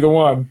that would be the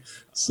one.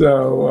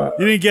 So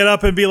you didn't get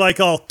up and be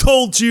like, "Oh,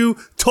 told you."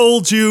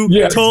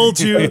 Yeah. Told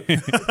you.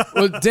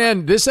 Well,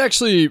 Dan, this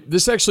actually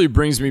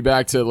brings me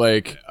back to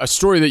like a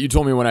story that you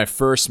told me when I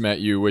first met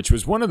you, which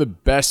was one of the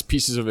best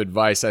pieces of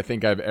advice I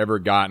think I've ever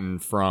gotten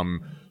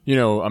from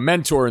a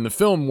mentor in the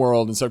film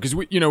world and stuff. Because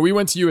we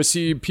went to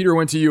USC. Peter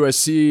went to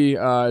USC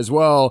as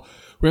well.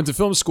 We went to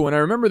film school, and I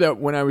remember that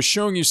when I was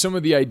showing you some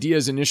of the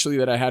ideas initially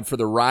that I had for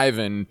the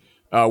Riven,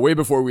 way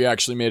before we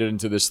actually made it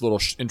into this little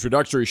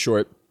introductory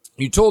short,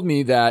 you told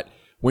me that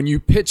when you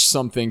pitch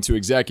something to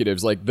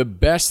executives, like the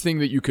best thing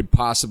that you could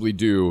possibly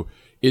do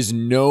is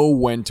know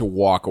when to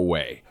walk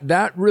away.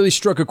 That really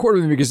struck a chord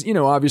with me because,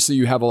 obviously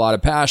you have a lot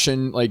of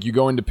passion, like you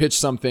go in to pitch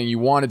something, you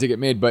want it to get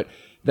made, but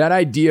that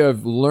idea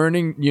of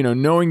learning,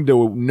 knowing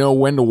to know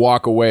when to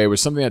walk away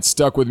was something that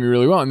stuck with me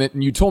really well.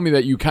 And you told me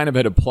that you kind of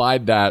had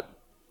applied that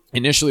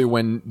initially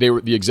when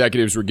the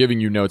executives were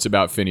giving you notes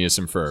about Phineas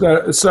and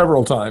Ferb.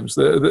 Several times.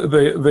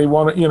 They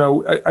want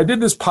to, I did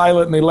this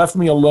pilot and they left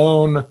me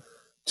alone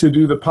to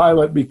do the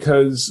pilot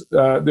because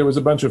there was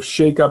a bunch of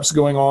shakeups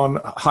going on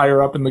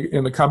higher up in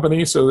the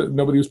company, so that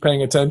nobody was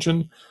paying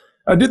attention.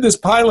 I did this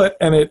pilot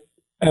and it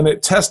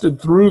tested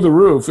through the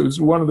roof. It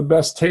was one of the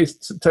best I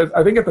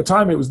think at the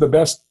time it was the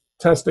best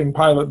testing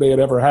pilot they had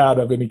ever had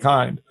of any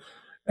kind.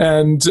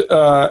 And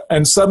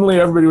suddenly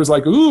everybody was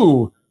like,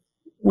 "Ooh,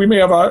 we may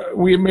have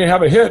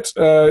a hit,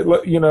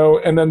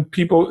 and then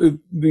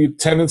the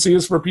tendency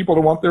is for people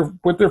to want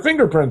put their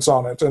fingerprints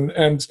on it,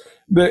 and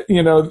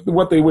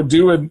what they would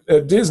do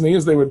at Disney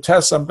is they would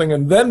test something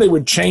and then they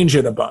would change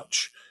it a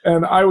bunch.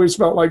 And I always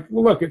felt like,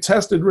 well, look, it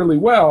tested really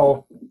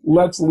well.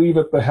 Let's leave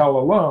it the hell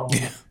alone.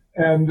 Yeah.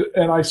 And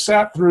I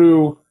sat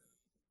through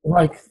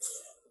like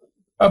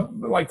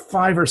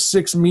 5 or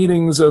 6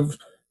 meetings of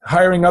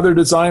hiring other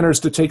designers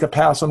to take a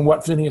pass on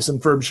what Phineas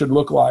and Ferb should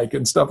look like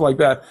and stuff like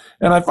that.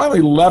 And I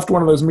finally left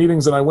one of those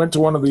meetings and I went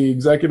to one of the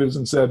executives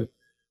and said,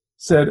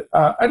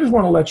 I just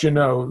want to let you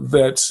know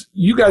that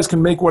you guys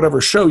can make whatever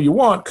show you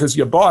want because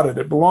you bought it.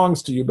 It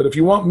belongs to you. But if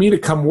you want me to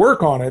come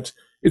work on it,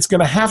 it's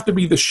going to have to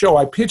be the show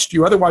I pitched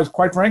you. Otherwise,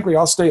 quite frankly,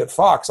 I'll stay at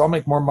Fox. I'll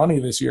make more money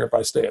this year if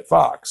I stay at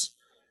Fox.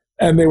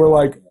 And they were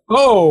like,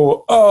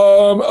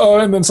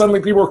 and then suddenly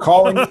people were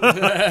calling,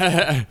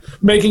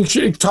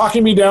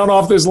 talking me down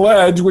off this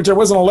ledge, which I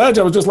wasn't a ledge.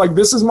 I was just like,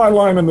 this is my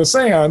line in the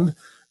sand.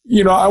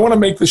 I want to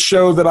make the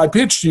show that I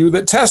pitched you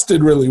that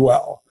tested really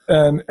well.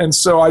 And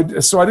so I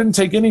didn't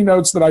take any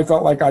notes that I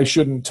felt like I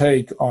shouldn't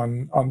take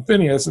on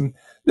Phineas. And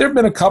there have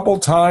been a couple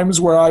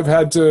times where I've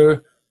had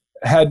to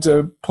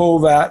pull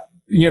that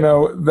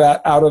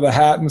out of the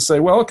hat and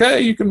say, well,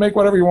 okay, you can make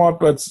whatever you want,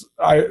 but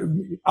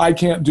I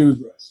can't do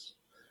this.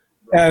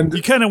 And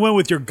you kind of went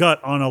with your gut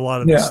on a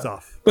lot of this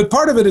stuff. But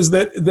part of it is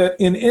that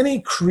in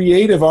any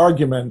creative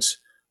argument,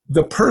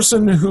 the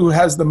person who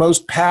has the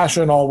most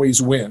passion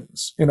always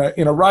wins. In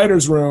a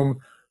writer's room,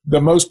 the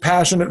most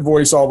passionate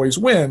voice always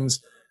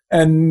wins.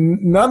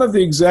 And none of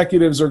the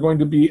executives are going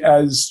to be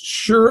as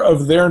sure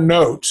of their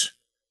note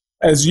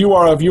as you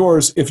are of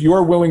yours if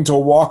you're willing to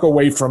walk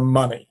away from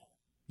money.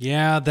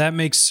 Yeah, that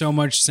makes so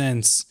much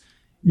sense.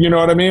 You know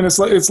what I mean? It's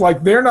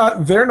like they're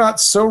not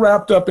so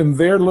wrapped up in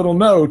their little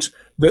note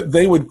that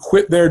they would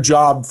quit their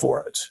job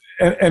for it.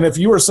 And if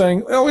you were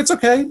saying, oh, it's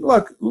okay,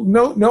 look,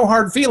 no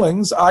hard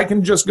feelings, I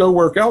can just go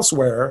work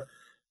elsewhere,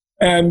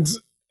 and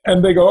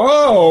they go,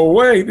 oh,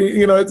 wait,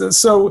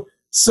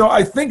 so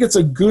I think it's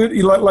a good,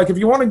 like if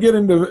you want to get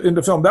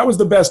into film, that was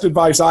the best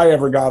advice I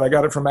ever got. I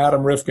got it from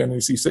Adam Rifkin.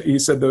 He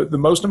said the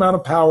most amount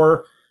of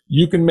power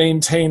you can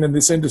maintain in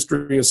this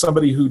industry as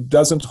somebody who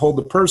doesn't hold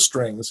the purse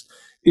strings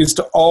is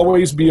to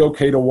always be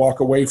okay to walk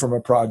away from a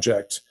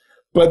project.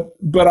 But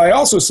I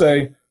also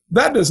say,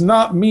 that does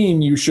not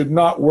mean you should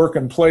not work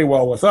and play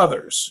well with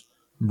others.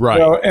 Right.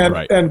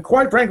 And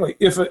quite frankly,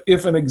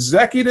 if an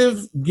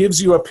executive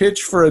gives you a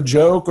pitch for a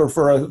joke or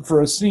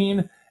for a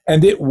scene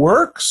and it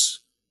works,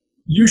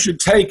 you should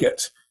take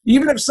it.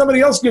 Even if somebody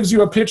else gives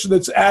you a pitch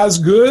that's as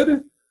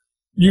good,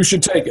 you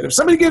should take it. If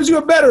somebody gives you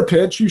a better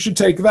pitch, you should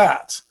take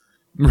that.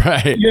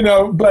 Right.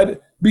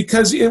 But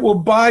because it will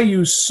buy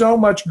you so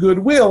much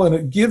goodwill and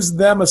it gives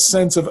them a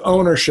sense of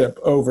ownership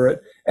over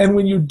it. And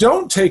when you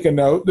don't take a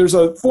note, there's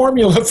a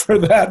formula for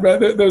that.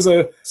 Right?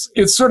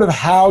 It's sort of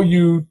how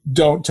you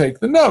don't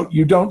take the note.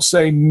 You don't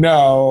say,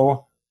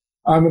 no,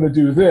 I'm going to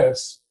do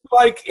this.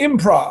 Like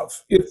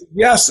improv. It's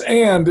yes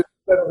and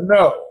instead of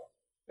no.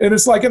 And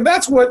it's like, and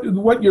that's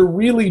what you're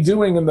really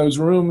doing in those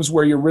rooms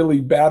where you're really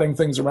batting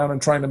things around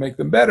and trying to make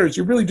them better, is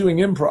you're really doing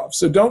improv.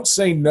 So don't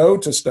say no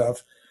to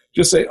stuff.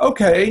 Just say,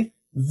 okay,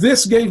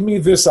 this gave me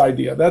this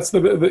idea. That's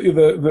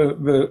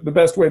the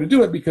best way to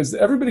do it, because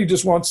everybody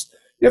just wants.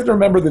 You have to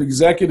remember that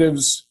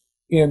executives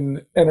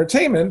in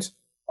entertainment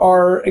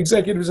are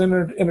executives in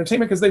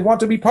entertainment because they want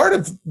to be part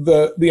of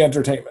the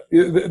entertainment.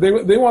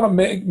 They want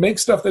to make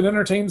stuff that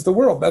entertains the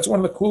world. That's one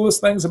of the coolest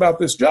things about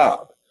this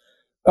job.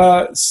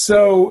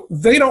 So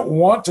they don't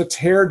want to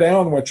tear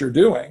down what you're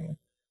doing.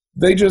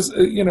 They just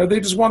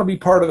want to be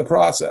part of the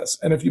process.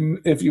 And if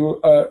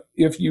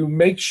you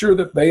make sure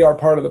that they are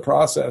part of the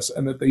process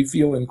and that they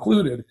feel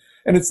included,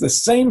 and it's the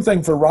same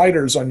thing for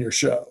writers on your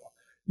show.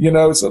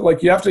 So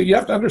like you have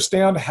to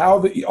understand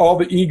how all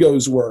the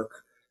egos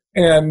work,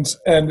 and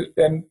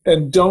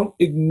don't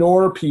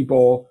ignore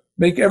people.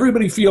 Make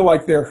everybody feel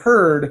like they're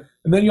heard,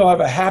 and then you'll have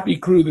a happy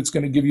crew that's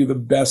going to give you the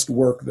best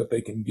work that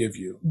they can give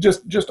you.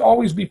 Just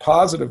always be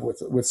positive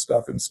with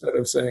stuff instead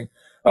of saying,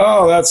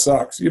 "Oh, that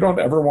sucks." You don't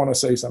ever want to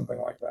say something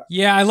like that.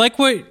 Yeah, I like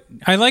what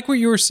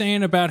you were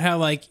saying about how,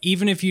 like,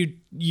 even if you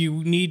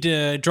need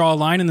to draw a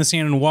line in the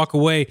sand and walk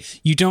away,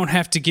 you don't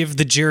have to give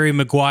the Jerry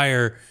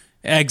Maguire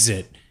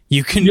exit.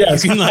 You can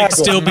like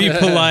still be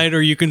polite,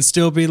 or you can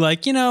still be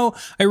like, I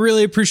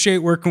really appreciate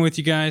working with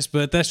you guys,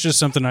 but that's just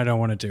something I don't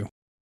want to do.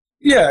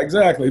 Yeah,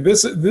 exactly.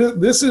 This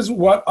is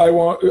what I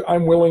want.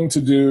 I'm willing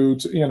to do.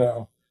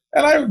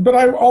 But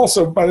I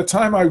also, by the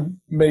time I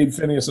made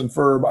Phineas and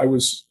Ferb, I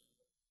was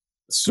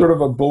sort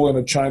of a bull in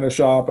a china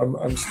shop.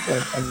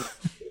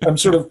 I'm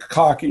sort of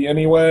cocky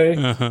anyway,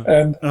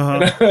 and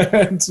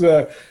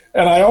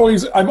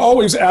I'm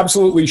always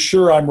absolutely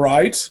sure I'm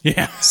right.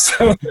 Yeah.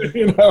 So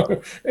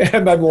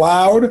and I'm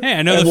loud. Hey,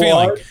 I know the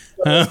feeling.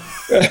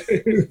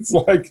 It's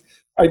like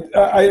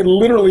I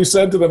literally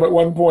said to them at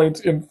one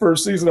point in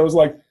first season, I was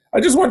like, I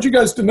just want you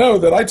guys to know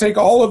that I take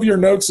all of your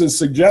notes as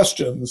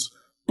suggestions,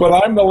 but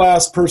I'm the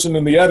last person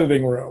in the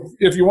editing room.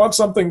 If you want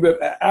something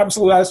that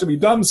absolutely has to be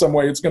done some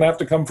way, it's going to have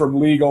to come from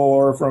legal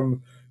or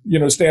from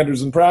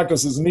standards and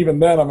practices. And even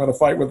then, I'm going to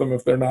fight with them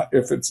if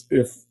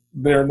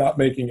they're not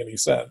making any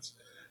sense.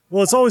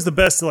 Well, it's always the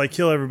best to like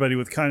kill everybody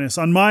with kindness.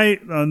 On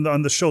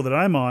the show that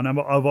I'm on,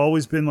 I've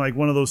always been like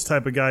one of those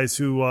type of guys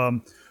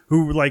who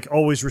like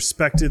always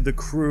respected the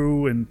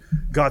crew and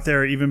got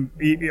there even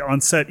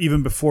on set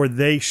even before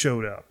they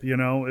showed up.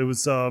 It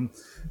was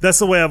that's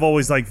the way I've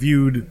always like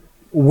viewed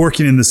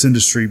working in this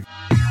industry.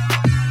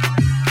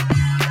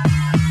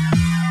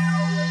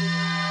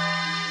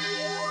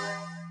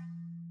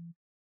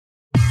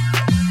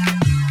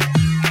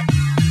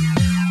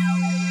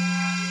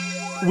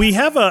 We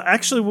have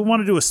we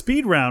want to do a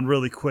speed round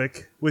really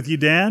quick with you,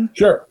 Dan.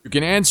 Sure. You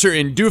can answer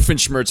in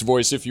Doofenshmirtz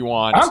voice if you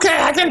want. Okay,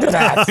 I can do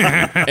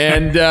that.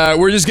 And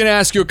we're just going to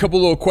ask you a couple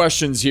little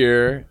questions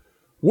here.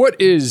 What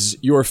is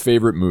your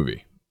favorite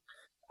movie?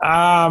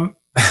 Well,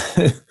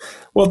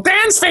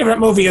 Dan's favorite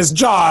movie is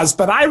Jaws,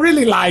 but I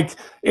really like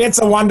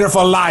It's a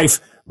Wonderful Life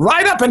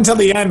right up until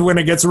the end when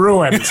it gets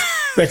ruined.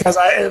 Because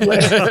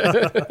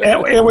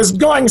it was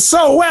going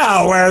so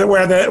well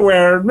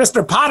where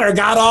Mr. Potter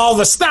got all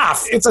the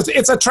stuff.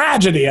 It's a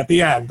tragedy at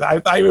the end.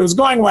 It was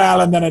going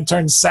well, and then it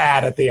turned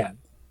sad at the end.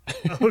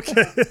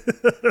 Okay.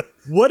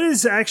 What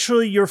is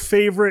actually your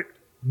favorite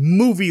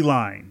movie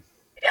line?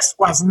 This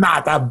was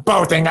not a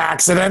boating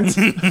accident.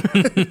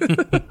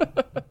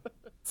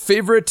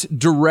 Favorite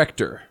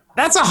director?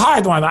 That's a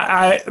hard one.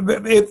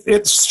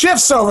 It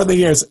shifts over the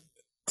years.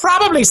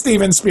 Probably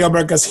Steven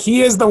Spielberg, because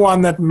he is the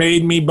one that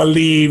made me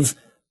believe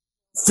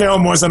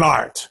film was an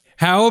art.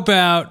 How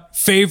about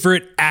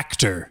favorite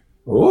actor?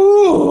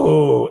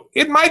 Ooh,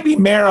 it might be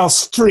Meryl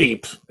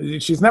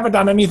Streep. She's never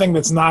done anything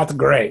that's not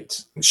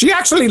great. She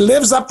actually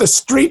lives up the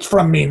street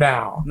from me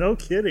now. No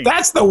kidding.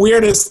 That's the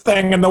weirdest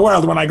thing in the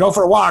world. When I go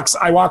for walks,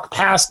 I walk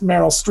past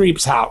Meryl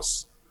Streep's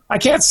house. I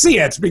can't see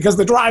it because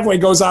the driveway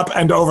goes up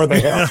and over the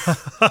hill.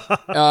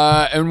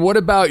 And what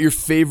about your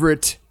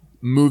favorite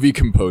movie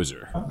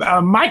composer?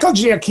 Michael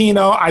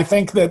Giacchino. I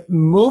think that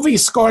movie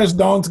scores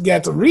don't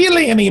get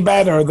really any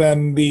better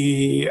than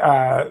the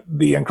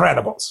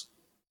Incredibles.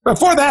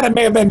 Before that, it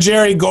may have been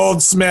Jerry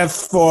Goldsmith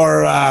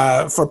for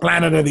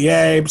Planet of the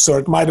Apes, or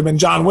it might have been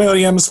John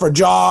Williams for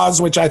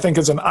Jaws, which I think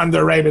is an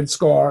underrated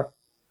score.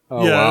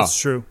 Oh, yeah, wow. That's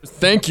true.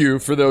 Thank you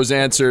for those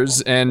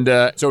answers, and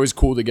it's always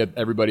cool to get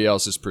everybody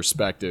else's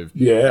perspective.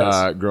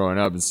 Yes. Growing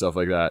up and stuff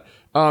like that.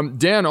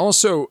 Dan,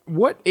 also,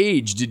 what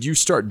age did you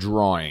start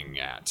drawing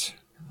at?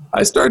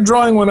 I started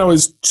drawing when I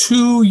was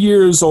 2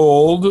 years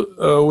old,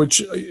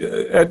 which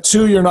at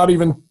 2 you're not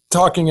even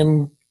talking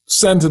in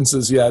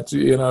sentences yet.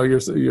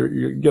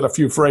 You get a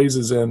few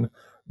phrases in.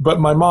 But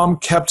my mom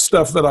kept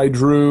stuff that I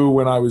drew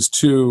when I was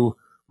 2,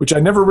 which I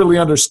never really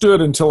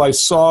understood until I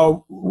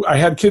saw I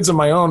had kids of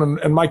my own,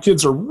 and my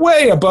kids are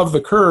way above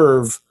the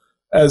curve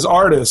as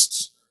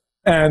artists.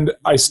 And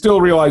I still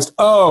realized,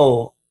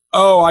 oh,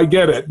 I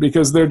get it,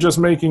 because they're just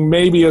making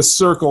maybe a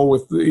circle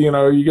with,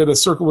 you get a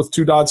circle with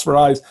 2 dots for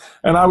eyes.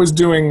 And I was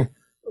doing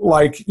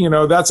like,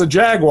 that's a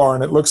jaguar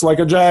and it looks like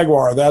a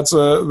jaguar. That's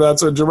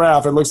a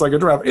giraffe. It looks like a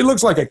giraffe. It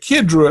looks like a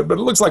kid drew it, but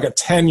it looks like a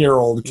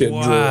 10-year-old kid drew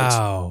it.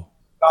 Wow.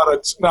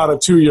 Not a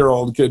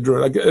 2-year-old kid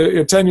drew it.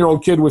 A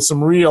 10-year-old kid with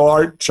some real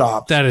art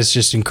chops. That is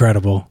just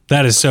incredible.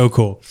 That is so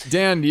cool.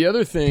 Dan, the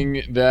other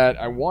thing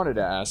that I wanted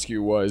to ask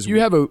you was, you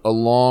have a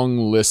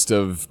long list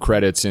of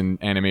credits in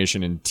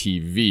animation and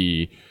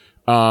TV.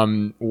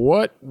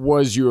 What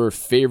was your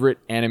favorite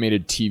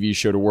animated TV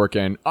show to work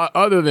in,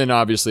 other than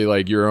obviously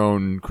like your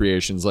own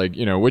creations? Like,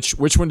 which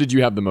one did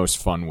you have the most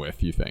fun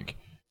with, you think?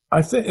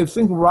 I think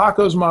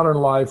Rocko's Modern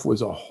Life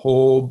was a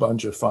whole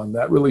bunch of fun.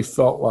 That really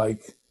felt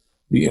like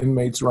the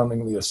inmates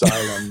running the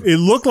asylum. It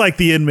looked like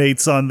the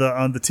inmates on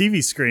the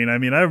TV screen. I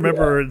mean, I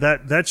remember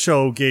that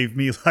show gave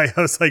me like,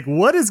 I was like,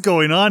 what is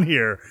going on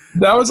here?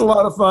 That was a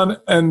lot of fun.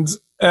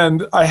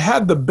 And I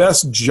had the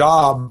best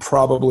job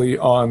probably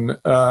on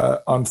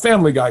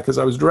Family Guy, because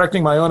I was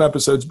directing my own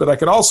episodes, but I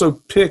could also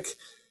pick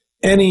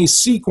any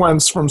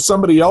sequence from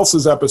somebody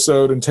else's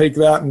episode and take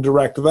that and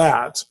direct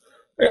that.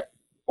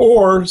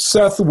 Or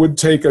Seth would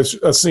take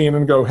a scene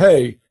and go,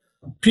 hey,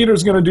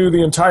 Peter's going to do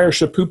the entire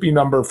Shapoopy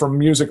number from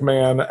Music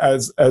Man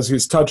as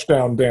his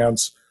touchdown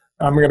dance.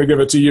 I'm going to give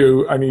it to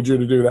you. I need you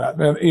to do that.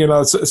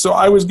 And, so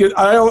I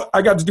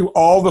got to do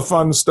all the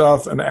fun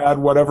stuff and add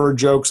whatever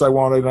jokes I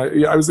wanted.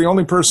 I was the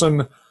only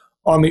person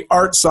on the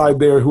art side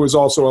there who was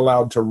also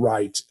allowed to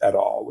write at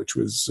all, which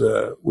was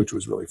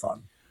really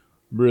fun.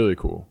 Really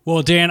cool.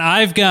 Well, Dan,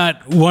 I've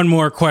got one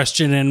more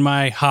question in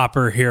my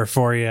hopper here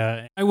for you.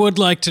 I would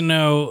like to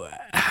know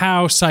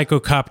how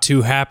Psycho Cop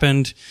 2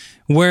 happened.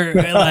 Where,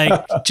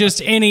 like,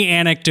 just any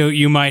anecdote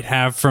you might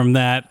have from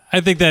that.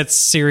 I think that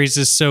series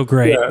is so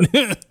great.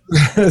 Yeah.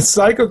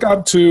 Psycho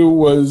Cop 2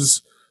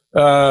 was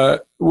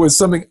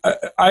something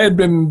I had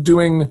been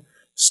doing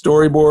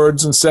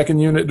storyboards and second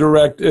unit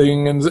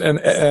directing and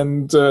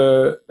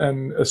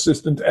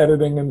assistant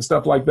editing and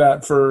stuff like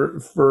that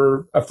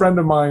for a friend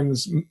of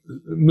mine's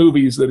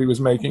movies that he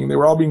was making. They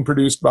were all being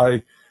produced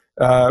by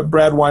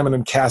Brad Wyman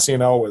and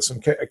Cassian Elwes,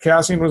 and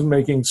Cassian was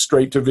making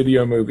straight to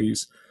video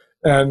movies.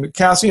 And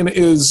Cassian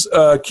is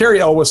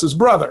Cary Elwes'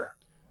 brother.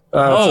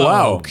 Oh,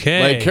 wow.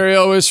 Okay. Like Cary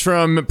Elwes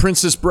from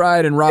Princess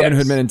Bride and Robin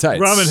Hood Men in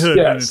Tights. Robin Hood.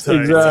 Yes,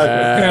 Men in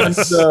Tights.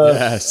 exactly.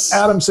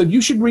 And Adam said,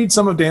 you should read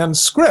some of Dan's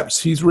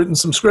scripts. He's written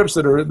some scripts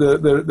that are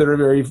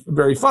very,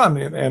 very fun.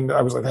 And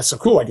I was like, that's so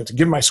cool. I get to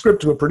give my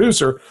script to a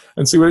producer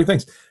and see what he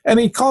thinks. And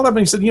he called up and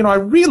he said, I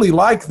really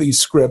like these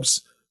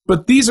scripts,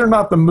 but these are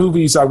not the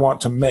movies I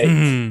want to make.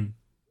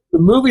 The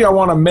movie I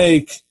want to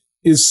make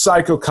is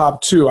Psycho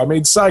Cop 2. I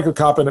made Psycho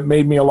Cop and it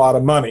made me a lot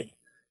of money.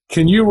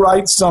 Can you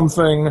write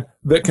something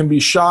that can be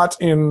shot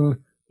in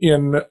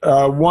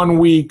 1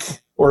 week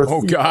or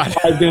 5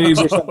 days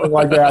or something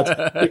like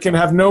that? It can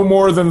have no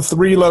more than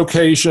 3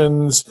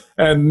 locations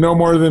and no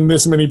more than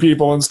this many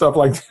people and stuff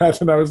like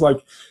that. And I was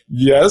like,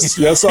 yes,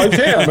 I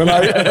can.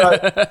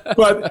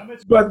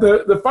 But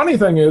the funny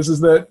thing is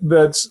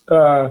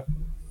that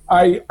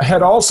I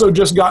had also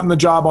just gotten the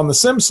job on The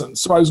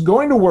Simpsons, so I was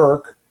going to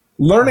work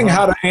learning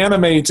how to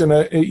animate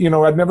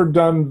I'd never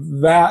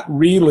done that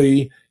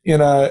really in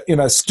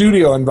a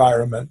studio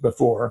environment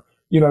before,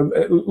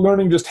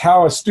 learning just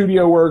how a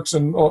studio works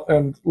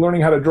and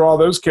learning how to draw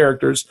those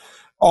characters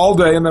all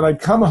day. And then I'd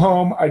come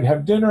home, I'd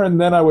have dinner, and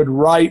then I would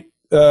write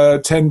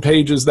 10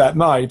 pages that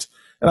night.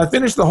 And I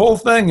finished the whole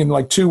thing in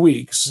like 2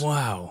 weeks.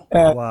 Wow.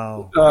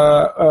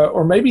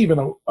 Or maybe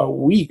even a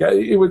week.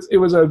 It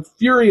was a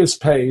furious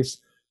pace.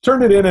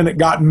 Turned it in and it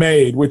got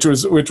made, which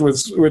was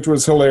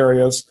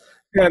hilarious.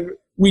 And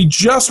we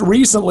just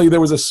recently,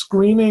 there was a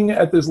screening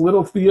at this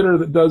little theater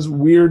that does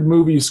weird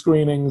movie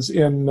screenings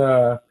in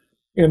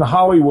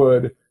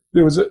Hollywood.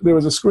 There was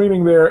a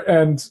screening there,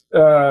 and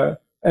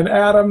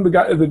Adam,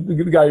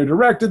 the guy who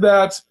directed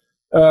that,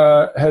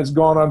 has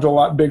gone on to a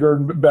lot bigger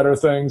and better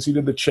things. He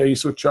did The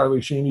Chase with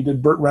Charlie Sheen. He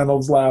did Burt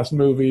Reynolds' last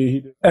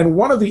movie. And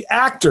one of the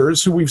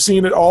actors who we've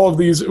seen at all of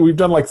these, we've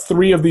done like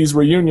 3 of these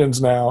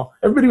reunions now.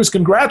 Everybody was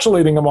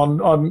congratulating him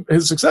on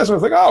his success. I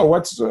was like, oh,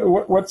 what's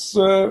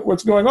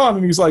going on?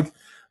 And he's like,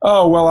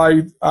 oh, well,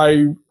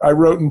 I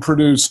wrote and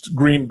produced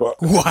Green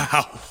Book.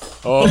 Wow.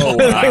 Oh,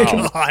 wow.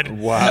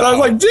 Wow. And I was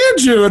like,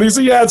 did you? And he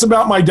said, yeah, it's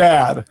about my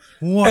dad.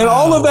 Wow. And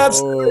all of that,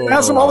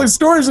 asked him all these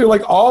stories.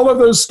 Like, all of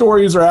those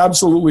stories are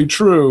absolutely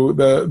true.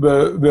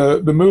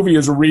 The movie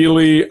is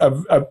really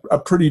a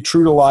pretty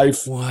true to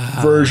life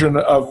version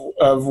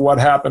of what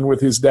happened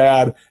with his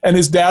dad and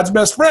his dad's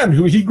best friend,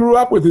 who he grew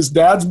up with. His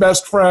dad's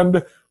best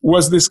friend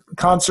was this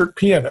concert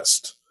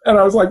pianist. And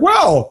I was like,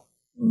 well,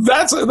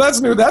 that's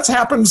new. That's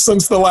happened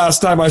since the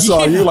last time I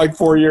saw you, like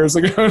 4 years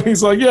ago. And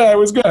he's like, yeah, it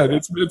was good.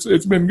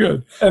 It's been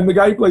good. And the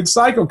guy who played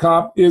Psycho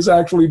Cop is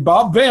actually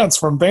Bob Vance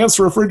from Vance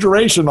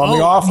Refrigeration on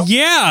The Office.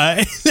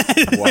 Yeah.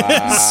 Wow.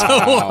 That's so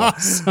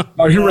awesome.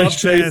 Oh, you're Ray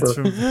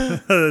Schaefer.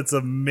 That's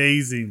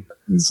amazing.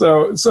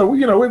 So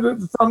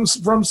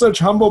from such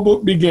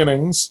humble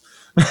beginnings,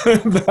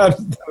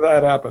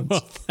 that happens. Well,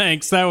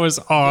 thanks. That was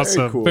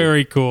awesome.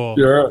 Very cool.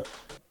 Sure.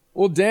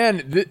 Well,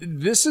 Dan,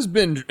 this has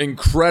been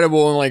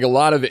incredible and like a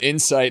lot of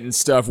insight and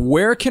stuff.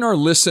 Where can our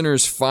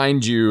listeners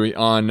find you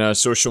on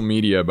social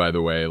media, by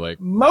the way? Like,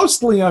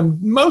 I'm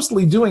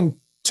mostly doing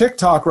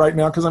TikTok right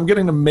now because I'm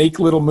getting to make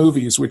little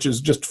movies, which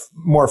is just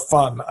more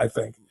fun, I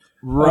think.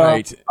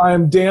 Right. I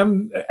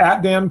am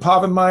at Dan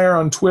Povenmire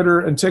on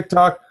Twitter and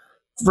TikTok.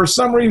 For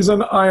some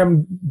reason, I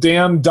am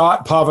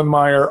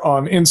Dan.Povenmire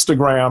on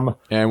Instagram.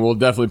 And we'll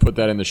definitely put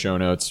that in the show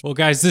notes. Well,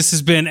 guys, this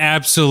has been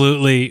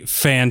absolutely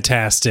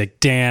fantastic.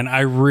 Dan,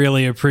 I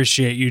really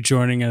appreciate you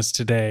joining us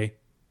today.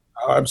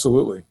 Oh,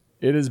 absolutely.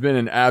 It has been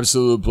an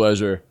absolute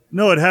pleasure.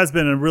 No, it has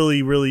been a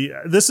really, really,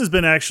 this has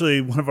been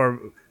actually one of our,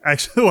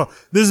 this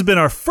has been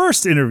our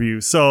first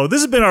interview. So this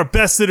has been our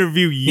best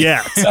interview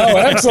yet. Oh,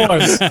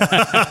 excellent.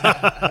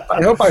 I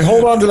hope I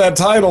hold on to that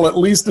title at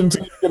least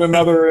until you get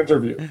another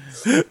interview.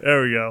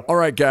 There we go. All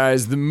right,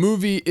 guys, the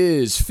movie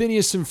is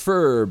Phineas and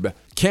Ferb,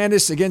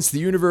 Candace Against the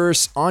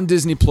Universe on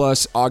Disney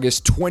Plus,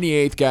 August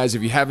 28th. Guys,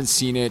 if you haven't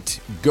seen it,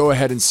 go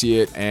ahead and see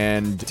it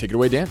and take it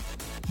away, Dan.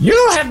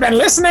 You have been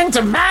listening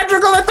to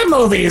Madrigal at the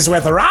Movies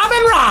with Rob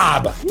and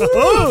Rob.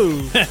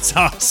 That's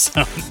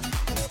awesome.